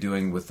you were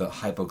doing with the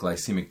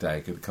hypoglycemic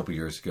diet a couple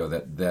years ago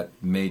that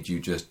made you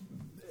just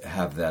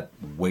have that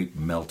weight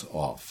melt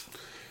off?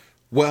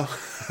 Well,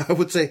 I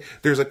would say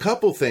there's a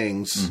couple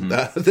things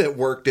that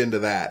worked into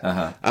that.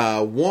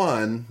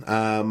 One,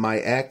 my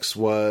ex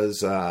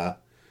was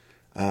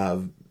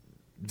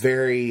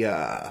very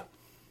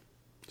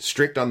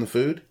strict on the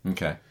food.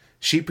 Okay.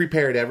 She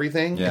prepared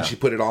everything, and she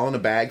put it all in a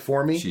bag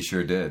for me. She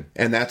sure did.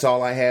 And that's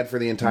all I had for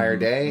the entire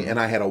day, and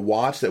I had a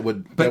watch that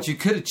would... But you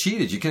could have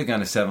cheated. You could have gone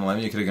to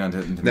 7-Eleven. You could have gone to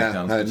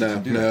McDonald's.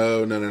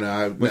 No.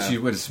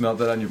 You would have smelled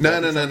that on your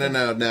breath?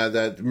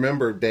 No.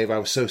 Remember, Dave, I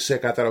was so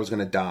sick, I thought I was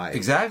going to die.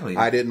 Exactly.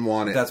 I didn't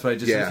want it. That's what I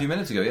just said a few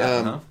minutes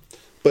ago,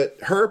 But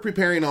her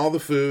preparing all the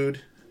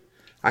food...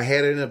 I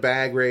had it in a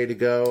bag ready to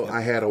go.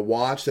 I had a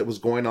watch that was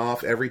going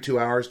off every 2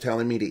 hours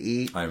telling me to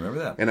eat. I remember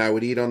that. And I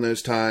would eat on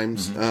those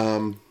times.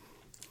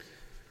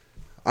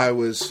 I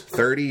was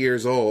 30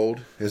 years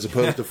old as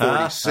opposed to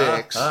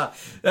 46.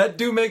 That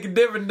do make a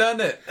difference, doesn't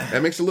it?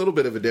 That makes a little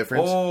bit of a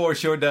difference. Oh, it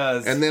sure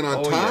does. And then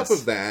on top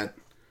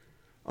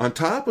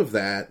of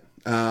that,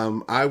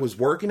 I was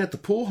working at the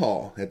pool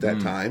hall at that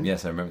time.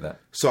 Yes, I remember that.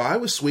 So I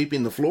was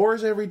sweeping the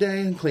floors every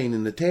day and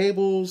cleaning the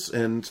tables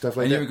and stuff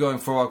like that. And you were going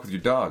for a walk with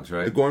your dogs,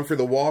 right? Going for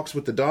the walks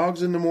with the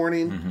dogs in the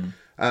morning.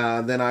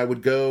 Then I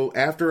would go,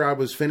 after I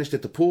was finished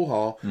at the pool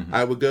hall,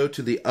 I would go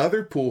to the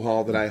other pool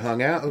hall that I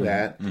hung out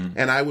at,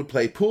 and I would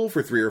play pool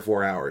for 3 or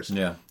 4 hours.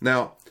 Yeah.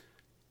 Now,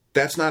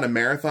 that's not a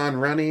marathon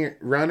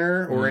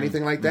runner or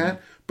anything like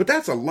that, but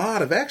that's a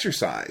lot of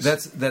exercise.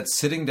 That's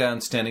sitting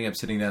down, standing up,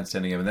 sitting down,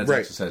 standing up, and that's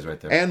exercise right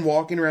there. And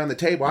walking around the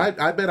table.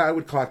 I bet I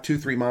would clock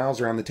 2-3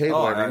 miles around the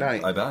table every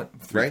night. I bet.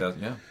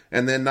 3,000, yeah.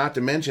 And then not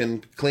to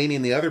mention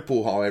cleaning the other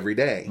pool hall every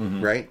day,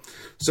 right?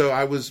 So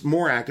I was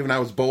more active, and I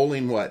was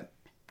bowling,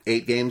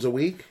 8 games a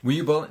week? Were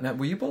you bowling?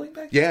 Were you bowling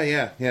back?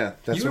 Yeah.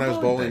 That's when I was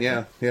bowling.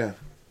 Yeah.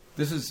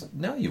 This is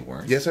no, you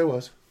weren't. Yes, I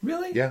was.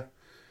 Really? Yeah.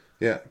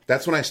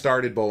 That's when I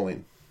started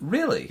bowling.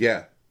 Really?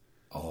 Yeah.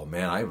 Oh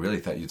man, I really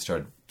thought you'd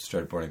started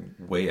bowling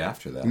way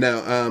after that.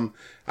 No,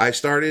 I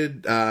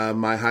started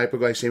my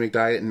hypoglycemic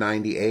diet in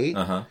 '98,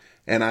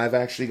 and I've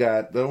actually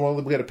got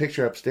we got a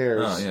picture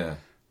upstairs. Oh yeah.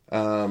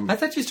 I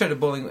thought you started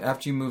bowling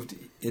after you moved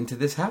into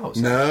this house.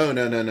 No.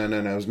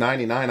 It was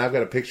 99. I've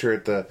got a picture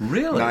at the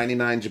Really?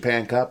 99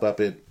 Japan Cup up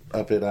in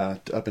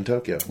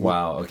Tokyo.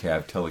 Wow. Okay,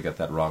 I've totally got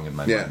that wrong in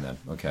my mind then.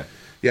 Okay.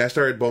 Yeah, I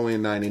started bowling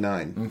in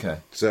 99. Okay.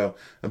 So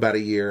about a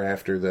year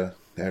after that.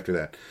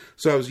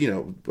 So I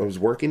was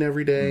working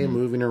every day and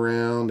moving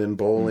around and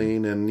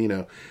bowling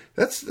and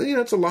that's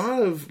it's a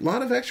lot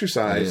of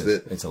exercise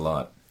It's a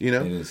lot. It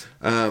is.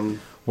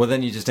 Well,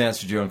 then you just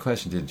answered your own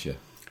question, didn't you?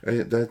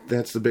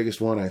 That's the biggest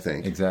one, I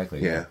think.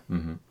 Exactly. Yeah.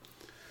 Mm-hmm.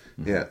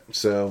 Yeah.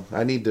 So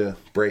I need to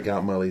break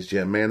out Mully's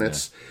Gym, man.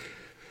 That's.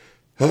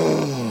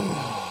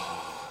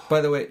 By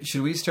the way,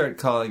 should we start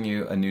calling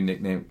you a new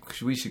nickname?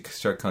 We should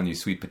start calling you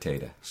Sweet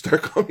Potato.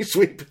 Start calling me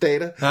Sweet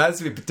Potato?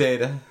 Sweet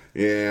Potato.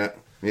 Yeah.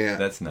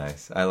 That's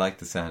nice. I like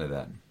the sound of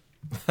that.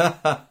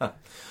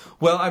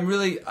 Well,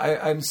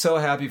 I'm so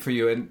happy for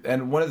you.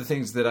 And one of the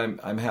things that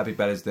I'm happy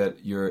about is that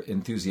you're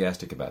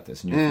enthusiastic about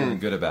this and you're feeling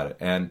good about it.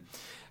 And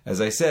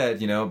as I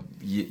said,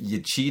 you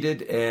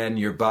cheated and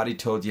your body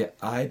told you,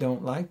 I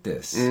don't like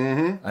this.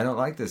 Mm-hmm. I don't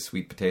like this,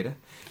 Sweet Potato.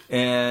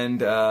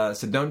 And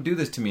so don't do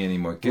this to me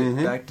anymore. Get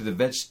back to the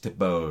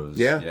vegetables.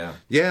 Yeah.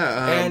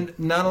 And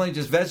not only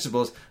just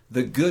vegetables,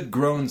 the good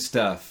grown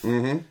stuff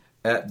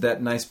at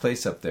that nice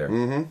place up there.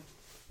 Mm-hmm.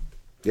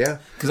 Yeah.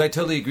 Because I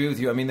totally agree with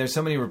you. I mean, there's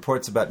so many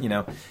reports about,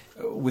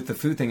 with the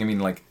food thing, I mean,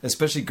 like,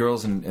 especially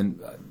girls in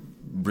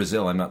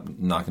Brazil, I'm not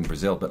knocking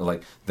Brazil, but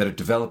like, that are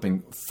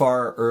developing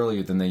far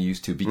earlier than they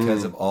used to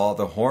because of all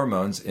the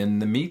hormones in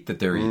the meat that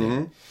they're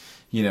eating,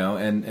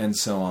 and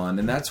so on.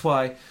 And that's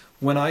why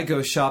when I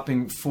go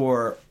shopping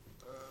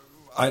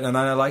I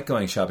like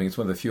going shopping. It's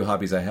one of the few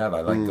hobbies I have.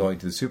 I like going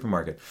to the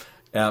supermarket.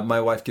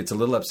 My wife gets a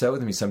little upset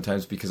with me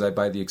sometimes because I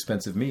buy the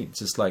expensive meat. It's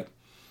just like,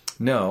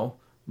 no,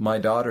 my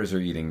daughters are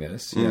eating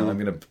this. I'm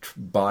going to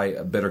buy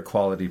a better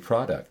quality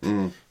product.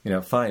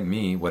 Fine,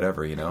 me,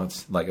 whatever.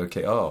 It's like,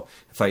 okay,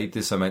 if I eat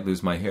this, I might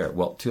lose my hair.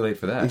 Well, too late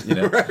for that.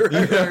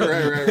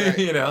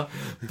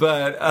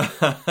 Right.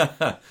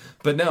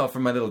 But no, for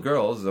my little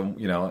girls,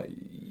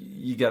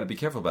 you got to be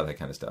careful about that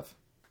kind of stuff.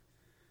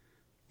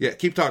 Yeah,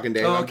 keep talking,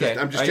 Dave. Oh, okay.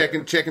 I'm just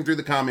checking through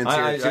the comments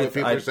here, see what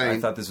people are saying. I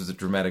thought this was a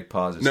dramatic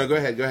pause. No, go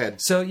ahead.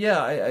 So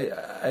yeah,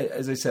 I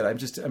as I said,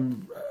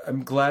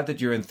 I'm glad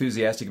that you're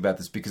enthusiastic about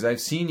this because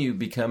I've seen you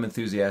become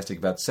enthusiastic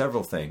about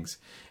several things,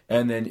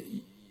 and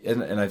then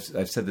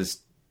I've said this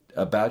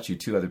about you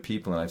to other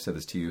people, and I've said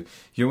this to you.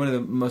 You're one of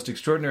the most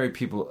extraordinary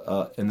people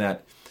in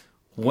that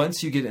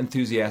once you get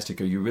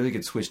enthusiastic or you really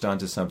get switched on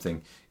to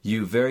something,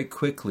 you very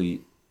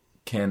quickly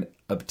can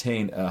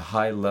obtain a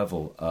high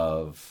level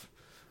of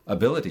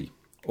ability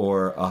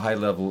or a high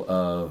level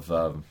of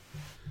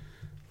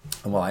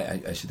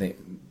I should think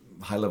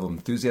high level of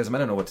enthusiasm. I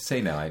don't know what to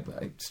say now. I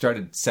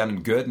started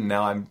sounding good and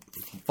now I'm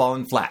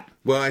falling flat.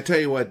 Well, I tell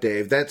you what,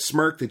 Dave, that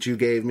smirk that you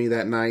gave me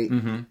that night,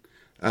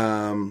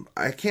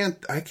 I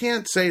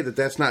can't say that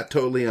that's not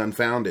totally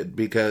unfounded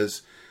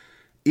because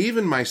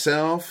even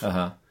myself,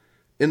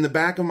 in the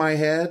back of my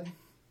head,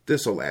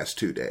 this will last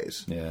 2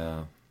 days.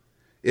 Yeah.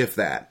 If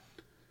that.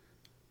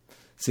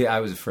 See, I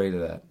was afraid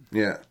of that.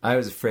 Yeah. I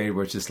was afraid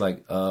where it's just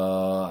like,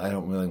 I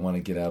don't really want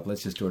to get up.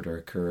 Let's just order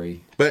a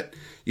curry. But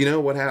you know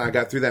what happened? I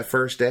got through that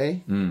first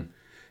day. And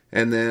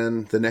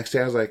then the next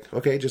day I was like,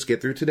 okay, just get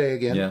through today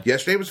again. Yeah.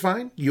 Yesterday was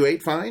fine. You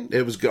ate fine.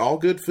 It was all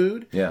good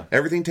food. Yeah.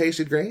 Everything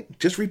tasted great.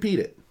 Just repeat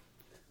it.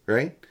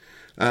 Right?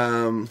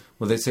 Well,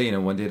 they say,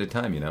 one day at a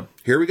time,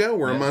 Here we go.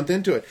 We're a month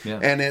into it. Yeah.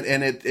 And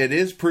it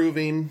is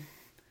proving...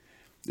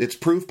 It's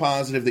proof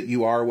positive that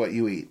you are what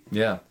you eat.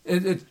 Yeah.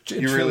 It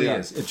truly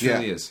is. It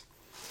truly is.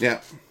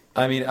 Yeah.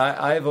 I mean,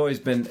 I've always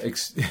been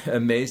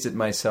amazed at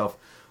myself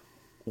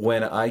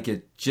when I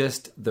get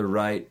just the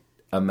right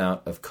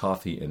amount of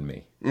coffee in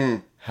me.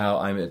 How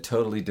I'm a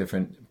totally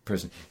different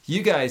person.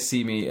 You guys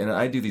see me, and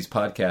I do these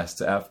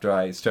podcasts after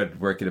I started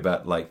work at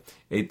about like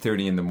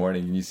 8:30 in the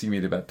morning, and you see me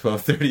at about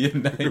 12:30 at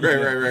night.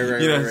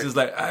 Right. It's just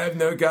like, I have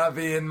no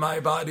coffee in my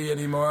body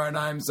anymore, and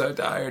I'm so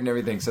tired and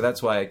everything. So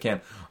that's why I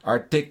can't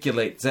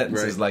articulate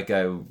sentences like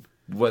I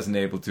wasn't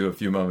able to a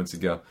few moments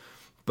ago.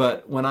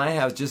 But when I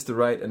have just the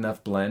right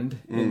enough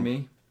blend in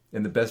me,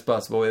 in the best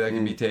possible way that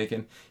can be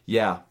taken,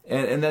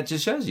 and that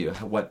just shows you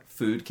what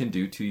food can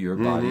do to your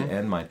body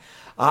and mind.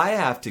 I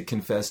have to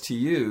confess to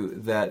you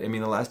that, the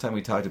last time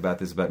we talked about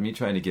this, about me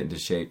trying to get into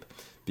shape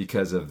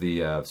because of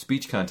the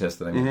speech contest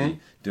that I'm going to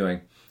be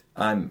doing,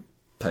 I'm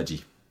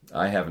pudgy.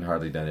 I haven't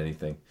hardly done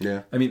anything.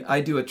 Yeah. I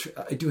do a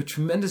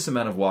tremendous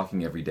amount of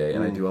walking every day,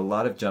 and I do a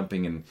lot of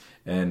jumping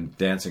and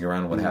dancing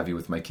around and what have you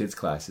with my kids'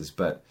 classes,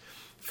 but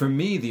for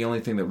me, the only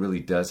thing that really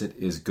does it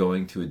is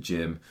going to a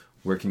gym,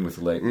 working with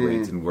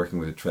weights, and working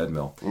with a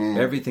treadmill.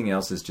 Everything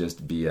else is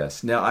just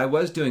BS. Now, I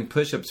was doing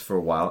push-ups for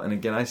a while, and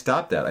again, I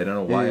stopped that. I don't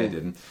know why I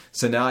didn't.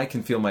 So now I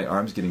can feel my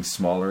arms getting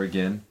smaller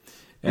again.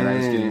 And I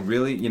was getting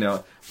really,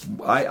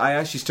 I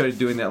actually started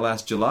doing that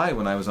last July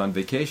when I was on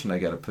vacation. I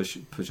got a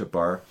push-up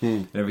bar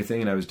and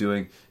everything, and I was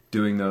doing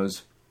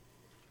those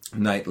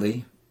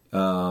nightly.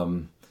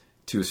 To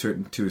a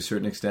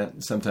certain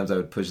extent. Sometimes I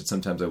would push it,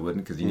 sometimes I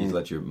wouldn't, because you need to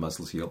let your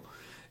muscles heal.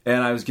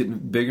 and I was getting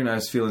bigger and I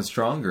was feeling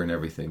stronger and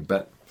everything.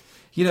 But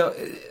you know,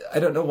 I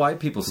don't know why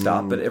people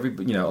stop, but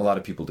a lot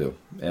of people do,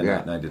 and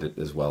I did it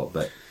as well.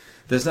 But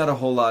there's not a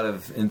whole lot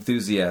of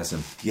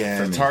enthusiasm.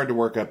 Yeah, it's hard to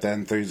work up that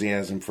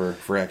enthusiasm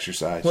for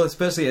exercise. Well,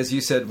 especially as you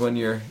said, when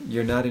you're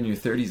not in your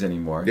 30s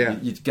anymore. Yeah,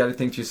 you got to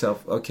think to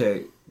yourself,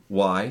 okay,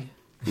 why?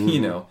 You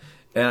know,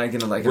 and I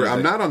can like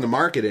I'm not on the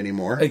market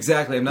anymore.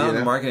 Exactly, I'm not on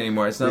the market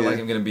anymore. It's not like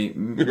I'm going to be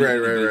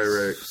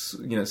right.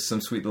 You know,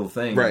 some sweet little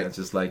thing. Right, it's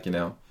just like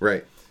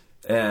right.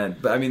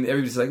 But I mean,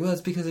 everybody's like, well,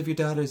 it's because of your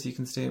daughters. You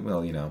can stay.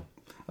 Well, you know.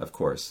 Of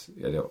course,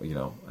 I don't. You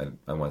know,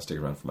 I want to stick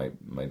around for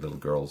my little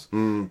girls.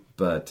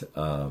 But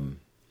well,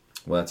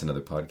 that's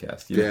another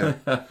podcast. Yeah,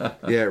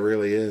 yeah, it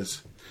really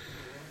is.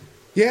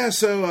 Yeah,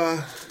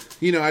 so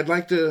I'd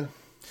like to,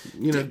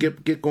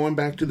 get going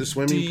back to the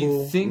swimming pool.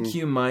 Do you think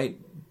you might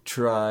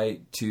try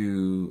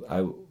to?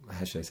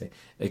 How should I say?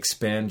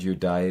 Expand your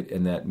diet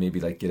and that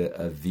maybe like get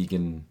a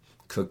vegan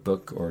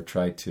cookbook or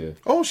try to.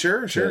 Oh,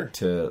 sure.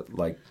 To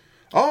like.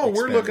 Oh,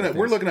 we're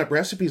looking up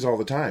recipes all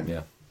the time.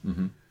 Yeah.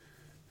 Mm-hmm.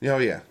 Oh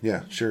yeah,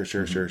 sure,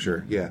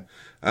 yeah.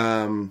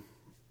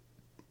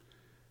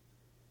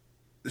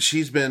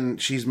 She's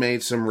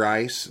made some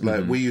rice.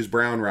 Like we use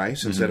brown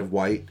rice instead of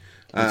white,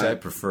 which I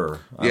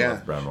prefer. I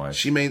love brown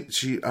rice.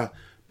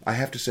 I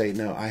have to say,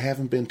 no, I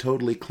haven't been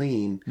totally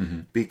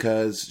clean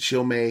because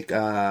she'll make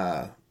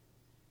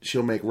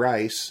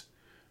rice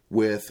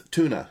with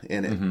tuna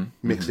in it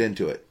mixed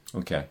into it.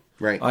 Okay.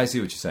 Right. I see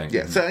what you're saying.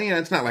 Yeah. So,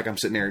 it's not like I'm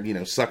sitting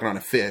there, sucking on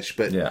a fish,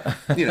 but, yeah.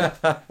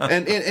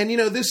 and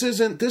this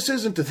isn't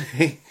the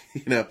thing,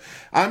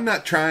 I'm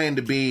not trying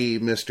to be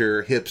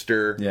Mr.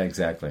 Hipster. Yeah,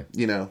 exactly.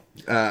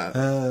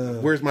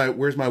 Where's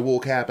my wool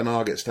cap in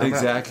August? I'm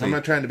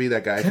not trying to be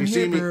that guy. Come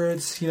here,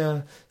 birds,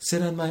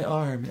 sit on my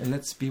arm and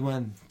let's be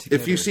one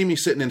together. If you see me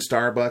sitting in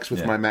Starbucks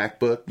with my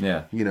MacBook,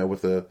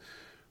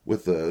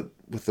 with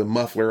the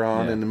muffler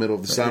on in the middle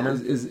of the summer.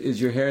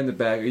 Is your hair in the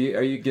back? Are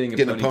you getting a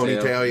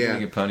ponytail? Yeah.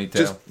 Getting a ponytail?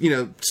 Just,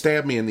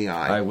 stab me in the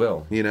eye. I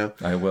will.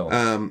 I will.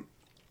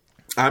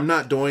 I'm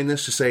not doing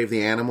this to save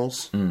the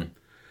animals.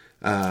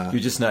 You're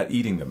just not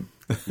eating them.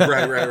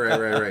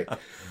 Right.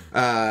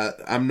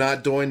 I'm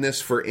not doing this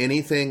for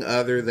anything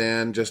other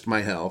than just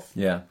my health.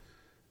 Yeah.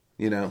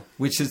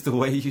 Which is the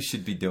way you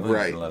should be doing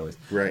it in a lot of ways.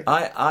 Right.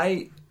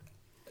 I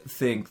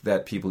think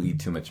that people eat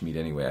too much meat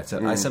anyway.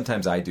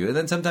 Sometimes I do, and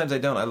then sometimes I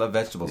don't. I love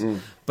vegetables.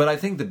 But I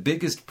think the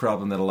biggest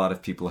problem that a lot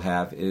of people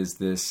have is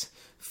this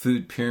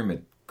food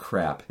pyramid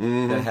crap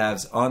that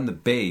has on the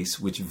base,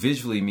 which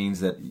visually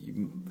means that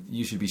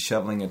you should be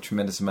shoveling a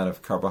tremendous amount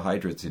of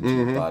carbohydrates into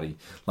your body.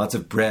 Lots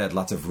of bread,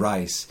 lots of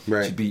rice.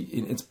 Right.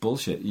 It's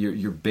bullshit.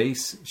 Your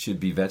base should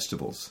be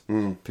vegetables,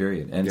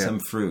 period, and some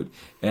fruit.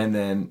 And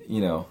then,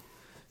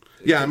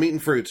 Yeah, I'm eating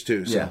fruits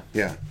too. So,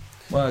 yeah.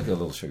 Well, I got a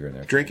little sugar in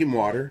there. Drinking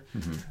water.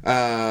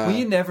 Well,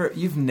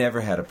 you've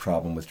never had a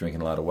problem with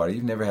drinking a lot of water.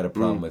 You've never had a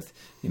problem with,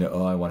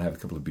 I want to have a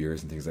couple of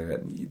beers and things like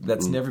that.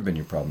 That's never been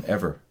your problem,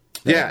 ever.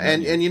 Yeah,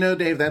 and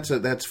Dave,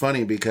 that's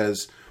funny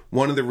because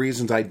one of the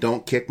reasons I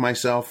don't kick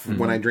myself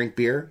when I drink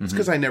beer is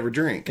because I never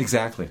drink.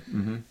 Exactly.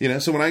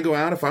 So when I go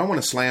out, if I want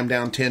to slam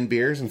down 10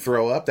 beers and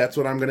throw up, that's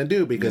what I'm going to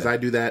do because I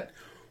do that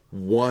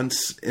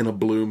once in a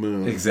blue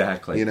moon.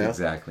 Exactly.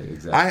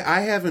 Exactly. I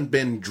haven't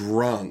been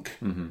drunk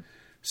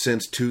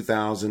since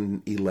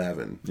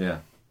 2011. Yeah.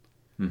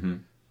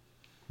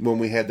 When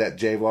we had that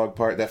J-Vlog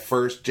party, that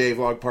first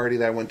J-Vlog party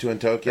that I went to in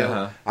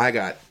Tokyo,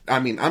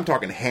 I'm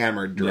talking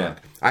hammered drunk.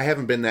 Yeah. I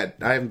haven't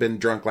been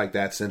drunk like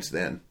that since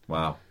then.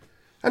 Wow.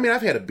 I mean,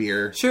 I've had a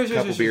beer, a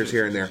couple beers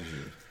here and there.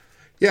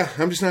 Yeah,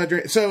 I'm just not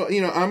drinking. So,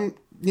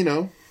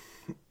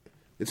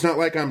 it's not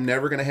like I'm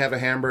never going to have a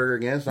hamburger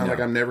again. It's not like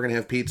I'm never going to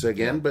have pizza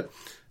again, but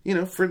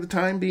for the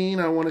time being,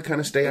 I want to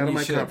kind of stay out of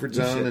my comfort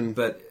zone.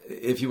 But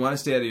if you want to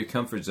stay out of your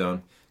comfort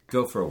zone,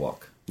 go for a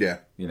walk. Yeah.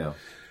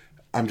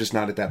 I'm just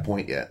not at that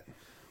point yet.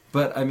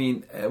 But, I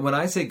mean, when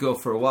I say go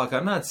for a walk,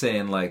 I'm not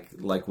saying like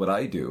what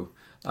I do.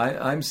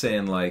 I'm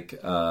saying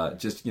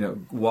just,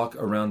 walk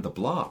around the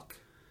block.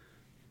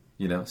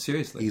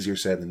 Seriously. Easier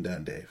said than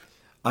done, Dave.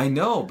 I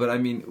know, but I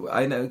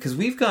know, because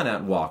we've gone out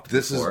and walked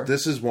before.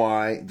 This is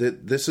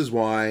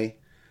why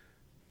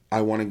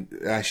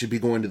I should be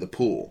going to the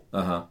pool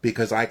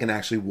because I can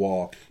actually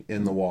walk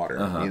in the water.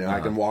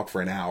 I can walk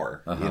for an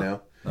hour.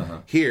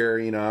 Here,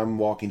 I'm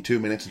walking 2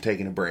 minutes and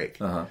taking a break.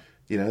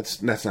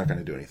 That's not going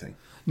to do anything.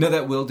 No,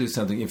 that will do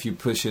something if you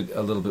push it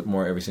a little bit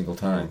more every single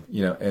time.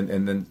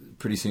 And then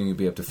pretty soon you'll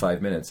be up to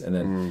 5 minutes, and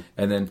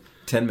then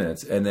 10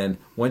 minutes, and then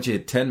once you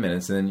hit 10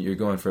 minutes, and then you're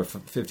going for a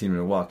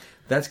 15-minute walk.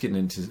 That's getting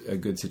into a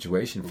good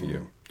situation for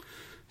you.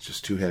 It's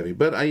just too heavy,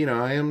 but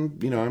I'm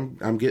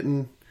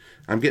getting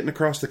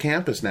across the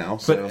campus now.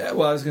 So. But I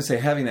was going to say,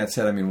 having that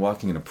said, I mean,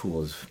 walking in a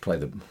pool is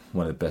probably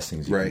one of the best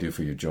things you can do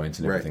for your joints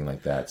and everything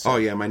like that. So. Oh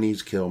yeah, my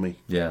knees kill me.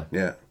 Yeah.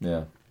 Yeah.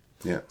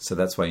 So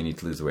that's why you need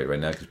to lose the weight right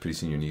now, because pretty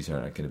soon your knees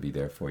are not going to be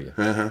there for you.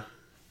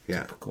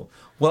 Yeah. Cool.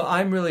 Well,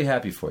 I'm really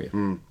happy for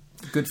you.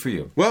 Good for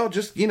you. Well,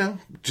 just going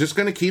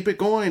to keep it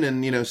going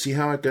and, see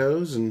how it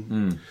goes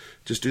and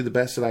just do the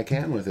best that I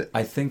can with it.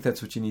 I think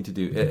that's what you need to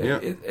do.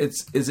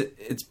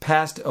 It's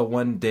past a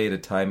one day at a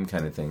time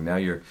kind of thing. Now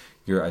you're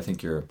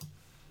getting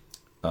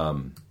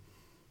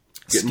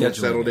more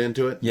settled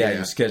into it. Yeah,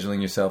 you're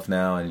scheduling yourself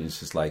now, and it's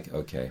just like,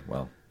 okay,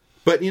 well.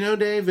 But,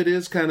 Dave, it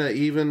is kind of,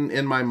 even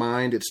in my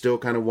mind, it's still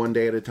kind of one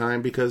day at a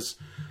time because,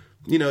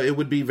 it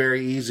would be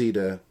very easy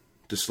to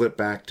slip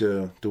back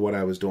to what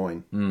I was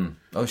doing.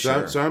 Oh,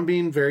 sure. So I'm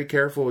being very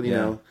careful,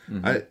 know.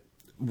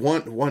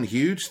 One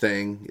huge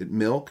thing,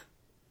 milk.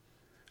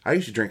 I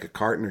used to drink a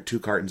carton or 2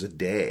 cartons a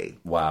day.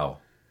 Wow.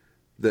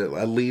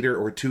 A liter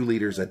or 2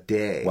 liters a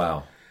day.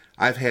 Wow.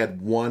 I've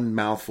had 1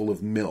 mouthful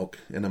of milk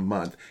in a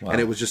month. Wow.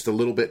 And it was just a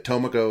little bit.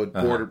 Tomoko had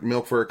poured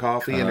milk for her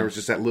coffee, and there was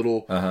just that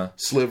little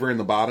sliver in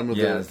the bottom of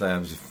the... Yeah, I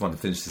just want to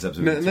finish this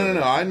episode.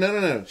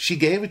 No. She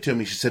gave it to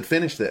me. She said,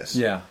 finish this.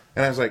 Yeah.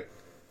 And I was like,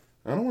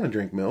 I don't want to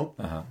drink milk.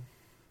 Yeah.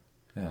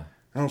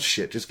 Oh,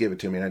 shit, just give it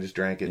to me. And I just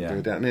drank it and threw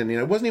it down. And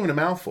it wasn't even a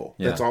mouthful.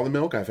 Yeah. That's all the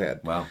milk I've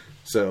had. Wow.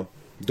 So...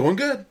 Doing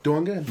good.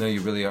 No, you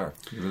really are.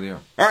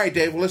 All right,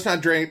 Dave. Well, let's not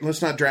drag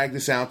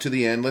this out to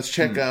the end. Let's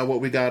check what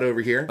we got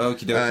over here.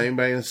 Okie dokie.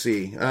 Anybody gonna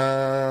see?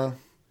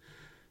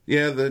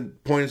 The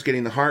point is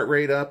getting the heart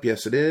rate up.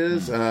 Yes, it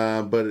is.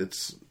 But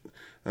it's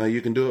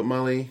you can do it,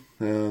 Mully.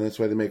 That's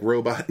why they make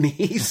robot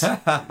knees.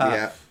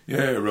 Yeah.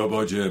 Yeah,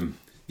 Robo Jim.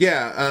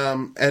 Yeah.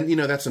 And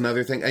that's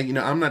another thing.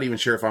 I'm not even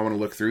sure if I want to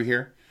look through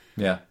here.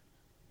 Yeah.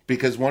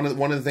 Because one of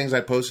the things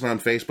I posted on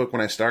Facebook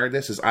when I started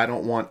this is I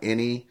don't want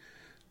any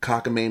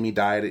cockamamie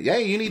diet. Yeah,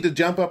 you need to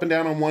jump up and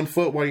down on one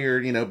foot while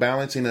you're,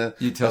 balancing a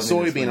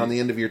soybean on the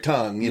end of your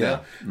tongue.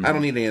 I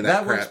don't need any of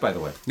that. That crap. works, by the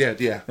way.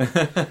 Yeah.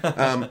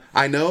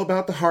 I know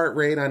about the heart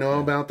rate. I know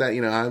about that.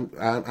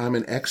 I'm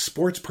an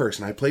ex-sports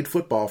person. I played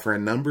football for a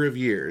number of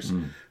years.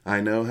 I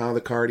know how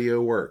the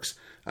cardio works.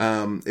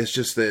 It's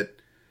just that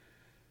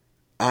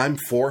I'm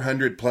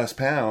 400 plus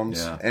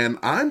pounds, and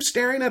I'm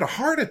staring at a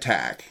heart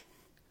attack.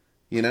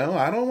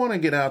 I don't want to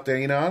get out there.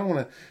 I don't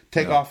want to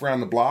take off around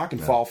the block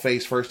and fall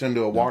face first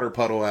into a water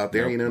puddle out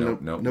there.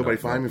 Nobody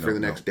find me for the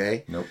next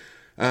day. Nope.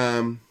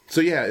 So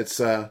yeah, it's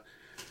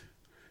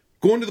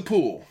going to the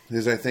pool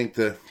is I think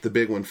the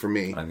big one for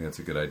me. I think that's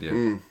a good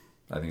idea.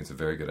 I think it's a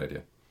very good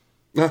idea.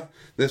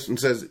 This one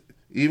says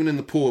even in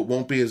the pool it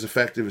won't be as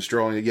effective as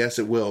strolling. Yes,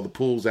 it will. The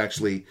pool's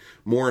actually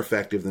more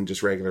effective than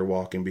just regular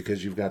walking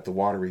because you've got the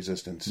water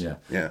resistance. Yeah.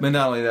 Yeah. But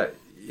not only that,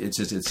 it's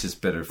just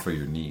better for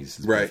your knees.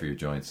 It's better for your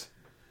joints.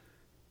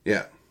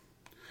 Yeah.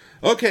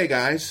 Okay,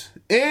 guys.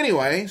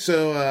 Anyway,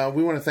 so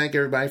we want to thank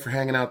everybody for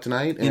hanging out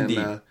tonight.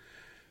 Indeed.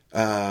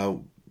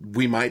 And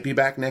we might be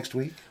back next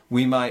week.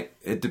 We might.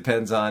 It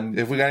depends on...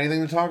 if we got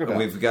anything to talk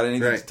about. If we got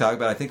anything to talk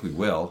about, I think we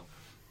will.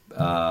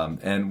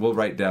 And we'll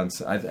write down...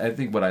 I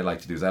think what I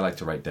like to do is I like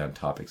to write down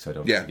topics so I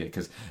don't forget.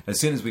 Because as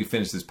soon as we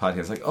finish this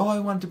podcast, like, I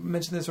wanted to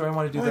mention this or I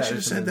want to do that. I should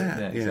have said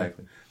that. Yeah,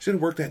 exactly. Should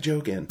have worked that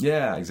joke in.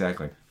 Yeah,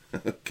 exactly.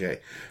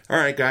 Okay. All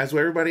right, guys. Well,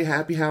 everybody,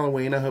 happy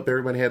Halloween. I hope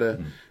everybody had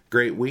a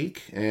great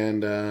week,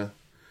 and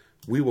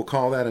we will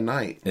call that a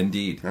night.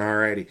 Indeed. All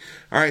righty.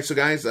 All right, so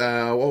guys,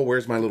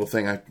 where's my little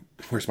thing?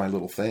 Where's my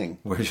little thing?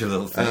 Where's your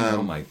little thing?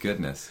 Oh, my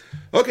goodness.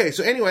 Okay,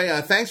 so anyway,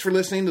 thanks for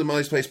listening to the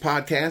Mully's Place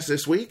podcast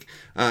this week.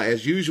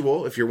 As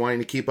usual, if you're wanting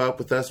to keep up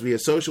with us via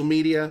social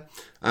media,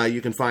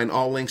 you can find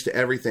all links to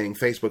everything,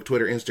 Facebook,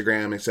 Twitter,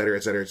 Instagram,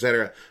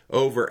 etc.,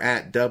 over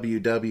at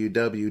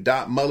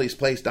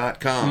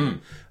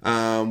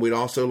www.mullysplace.com. We'd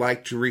also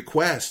like to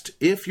request,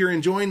 if you're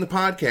enjoying the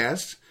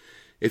podcast,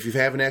 if you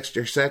have an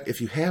extra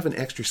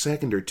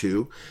second or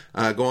two,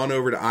 go on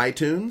over to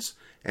iTunes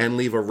and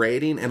leave a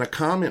rating and a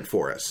comment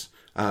for us.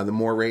 The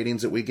more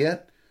ratings that we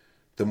get,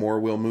 the more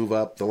we'll move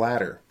up the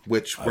ladder,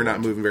 which we're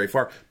not moving very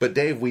far. But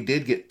Dave, we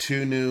got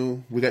 2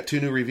 new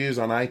reviews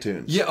on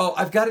iTunes. Yeah,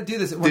 I've got to do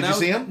this. Did you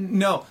see them?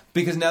 No,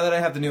 because now that I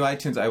have the new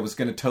iTunes, I was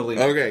going to totally...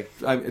 Okay.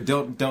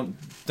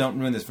 Don't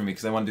ruin this for me,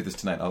 because I want to do this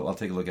tonight. I'll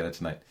take a look at it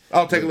tonight.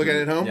 I'll take a look at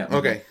it at home? Yeah.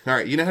 Okay. All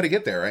right. You know how to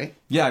get there, right?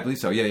 Yeah, I believe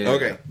so. Yeah.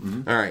 Okay. Yeah.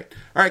 Mm-hmm. All right,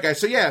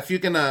 guys. So yeah, if you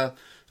can...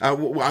 I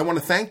want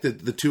to thank the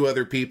 2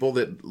 other people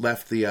that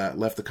left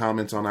the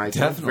comments on iTunes.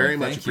 Definitely. Very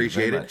much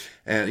appreciate it.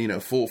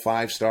 And full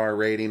 5-star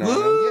rating on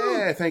them.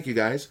 Yeah, thank you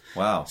guys.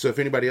 Wow. So if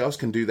anybody else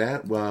can do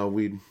that, well,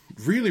 we'd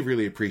really,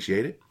 really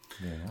appreciate it.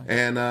 Yeah.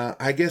 And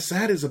I guess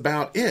that is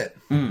about it.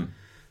 All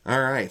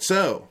right.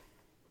 So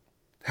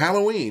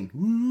Halloween.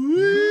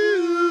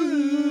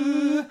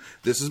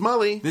 This is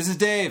Mully. This is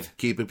Dave.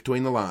 Keep it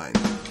between the lines.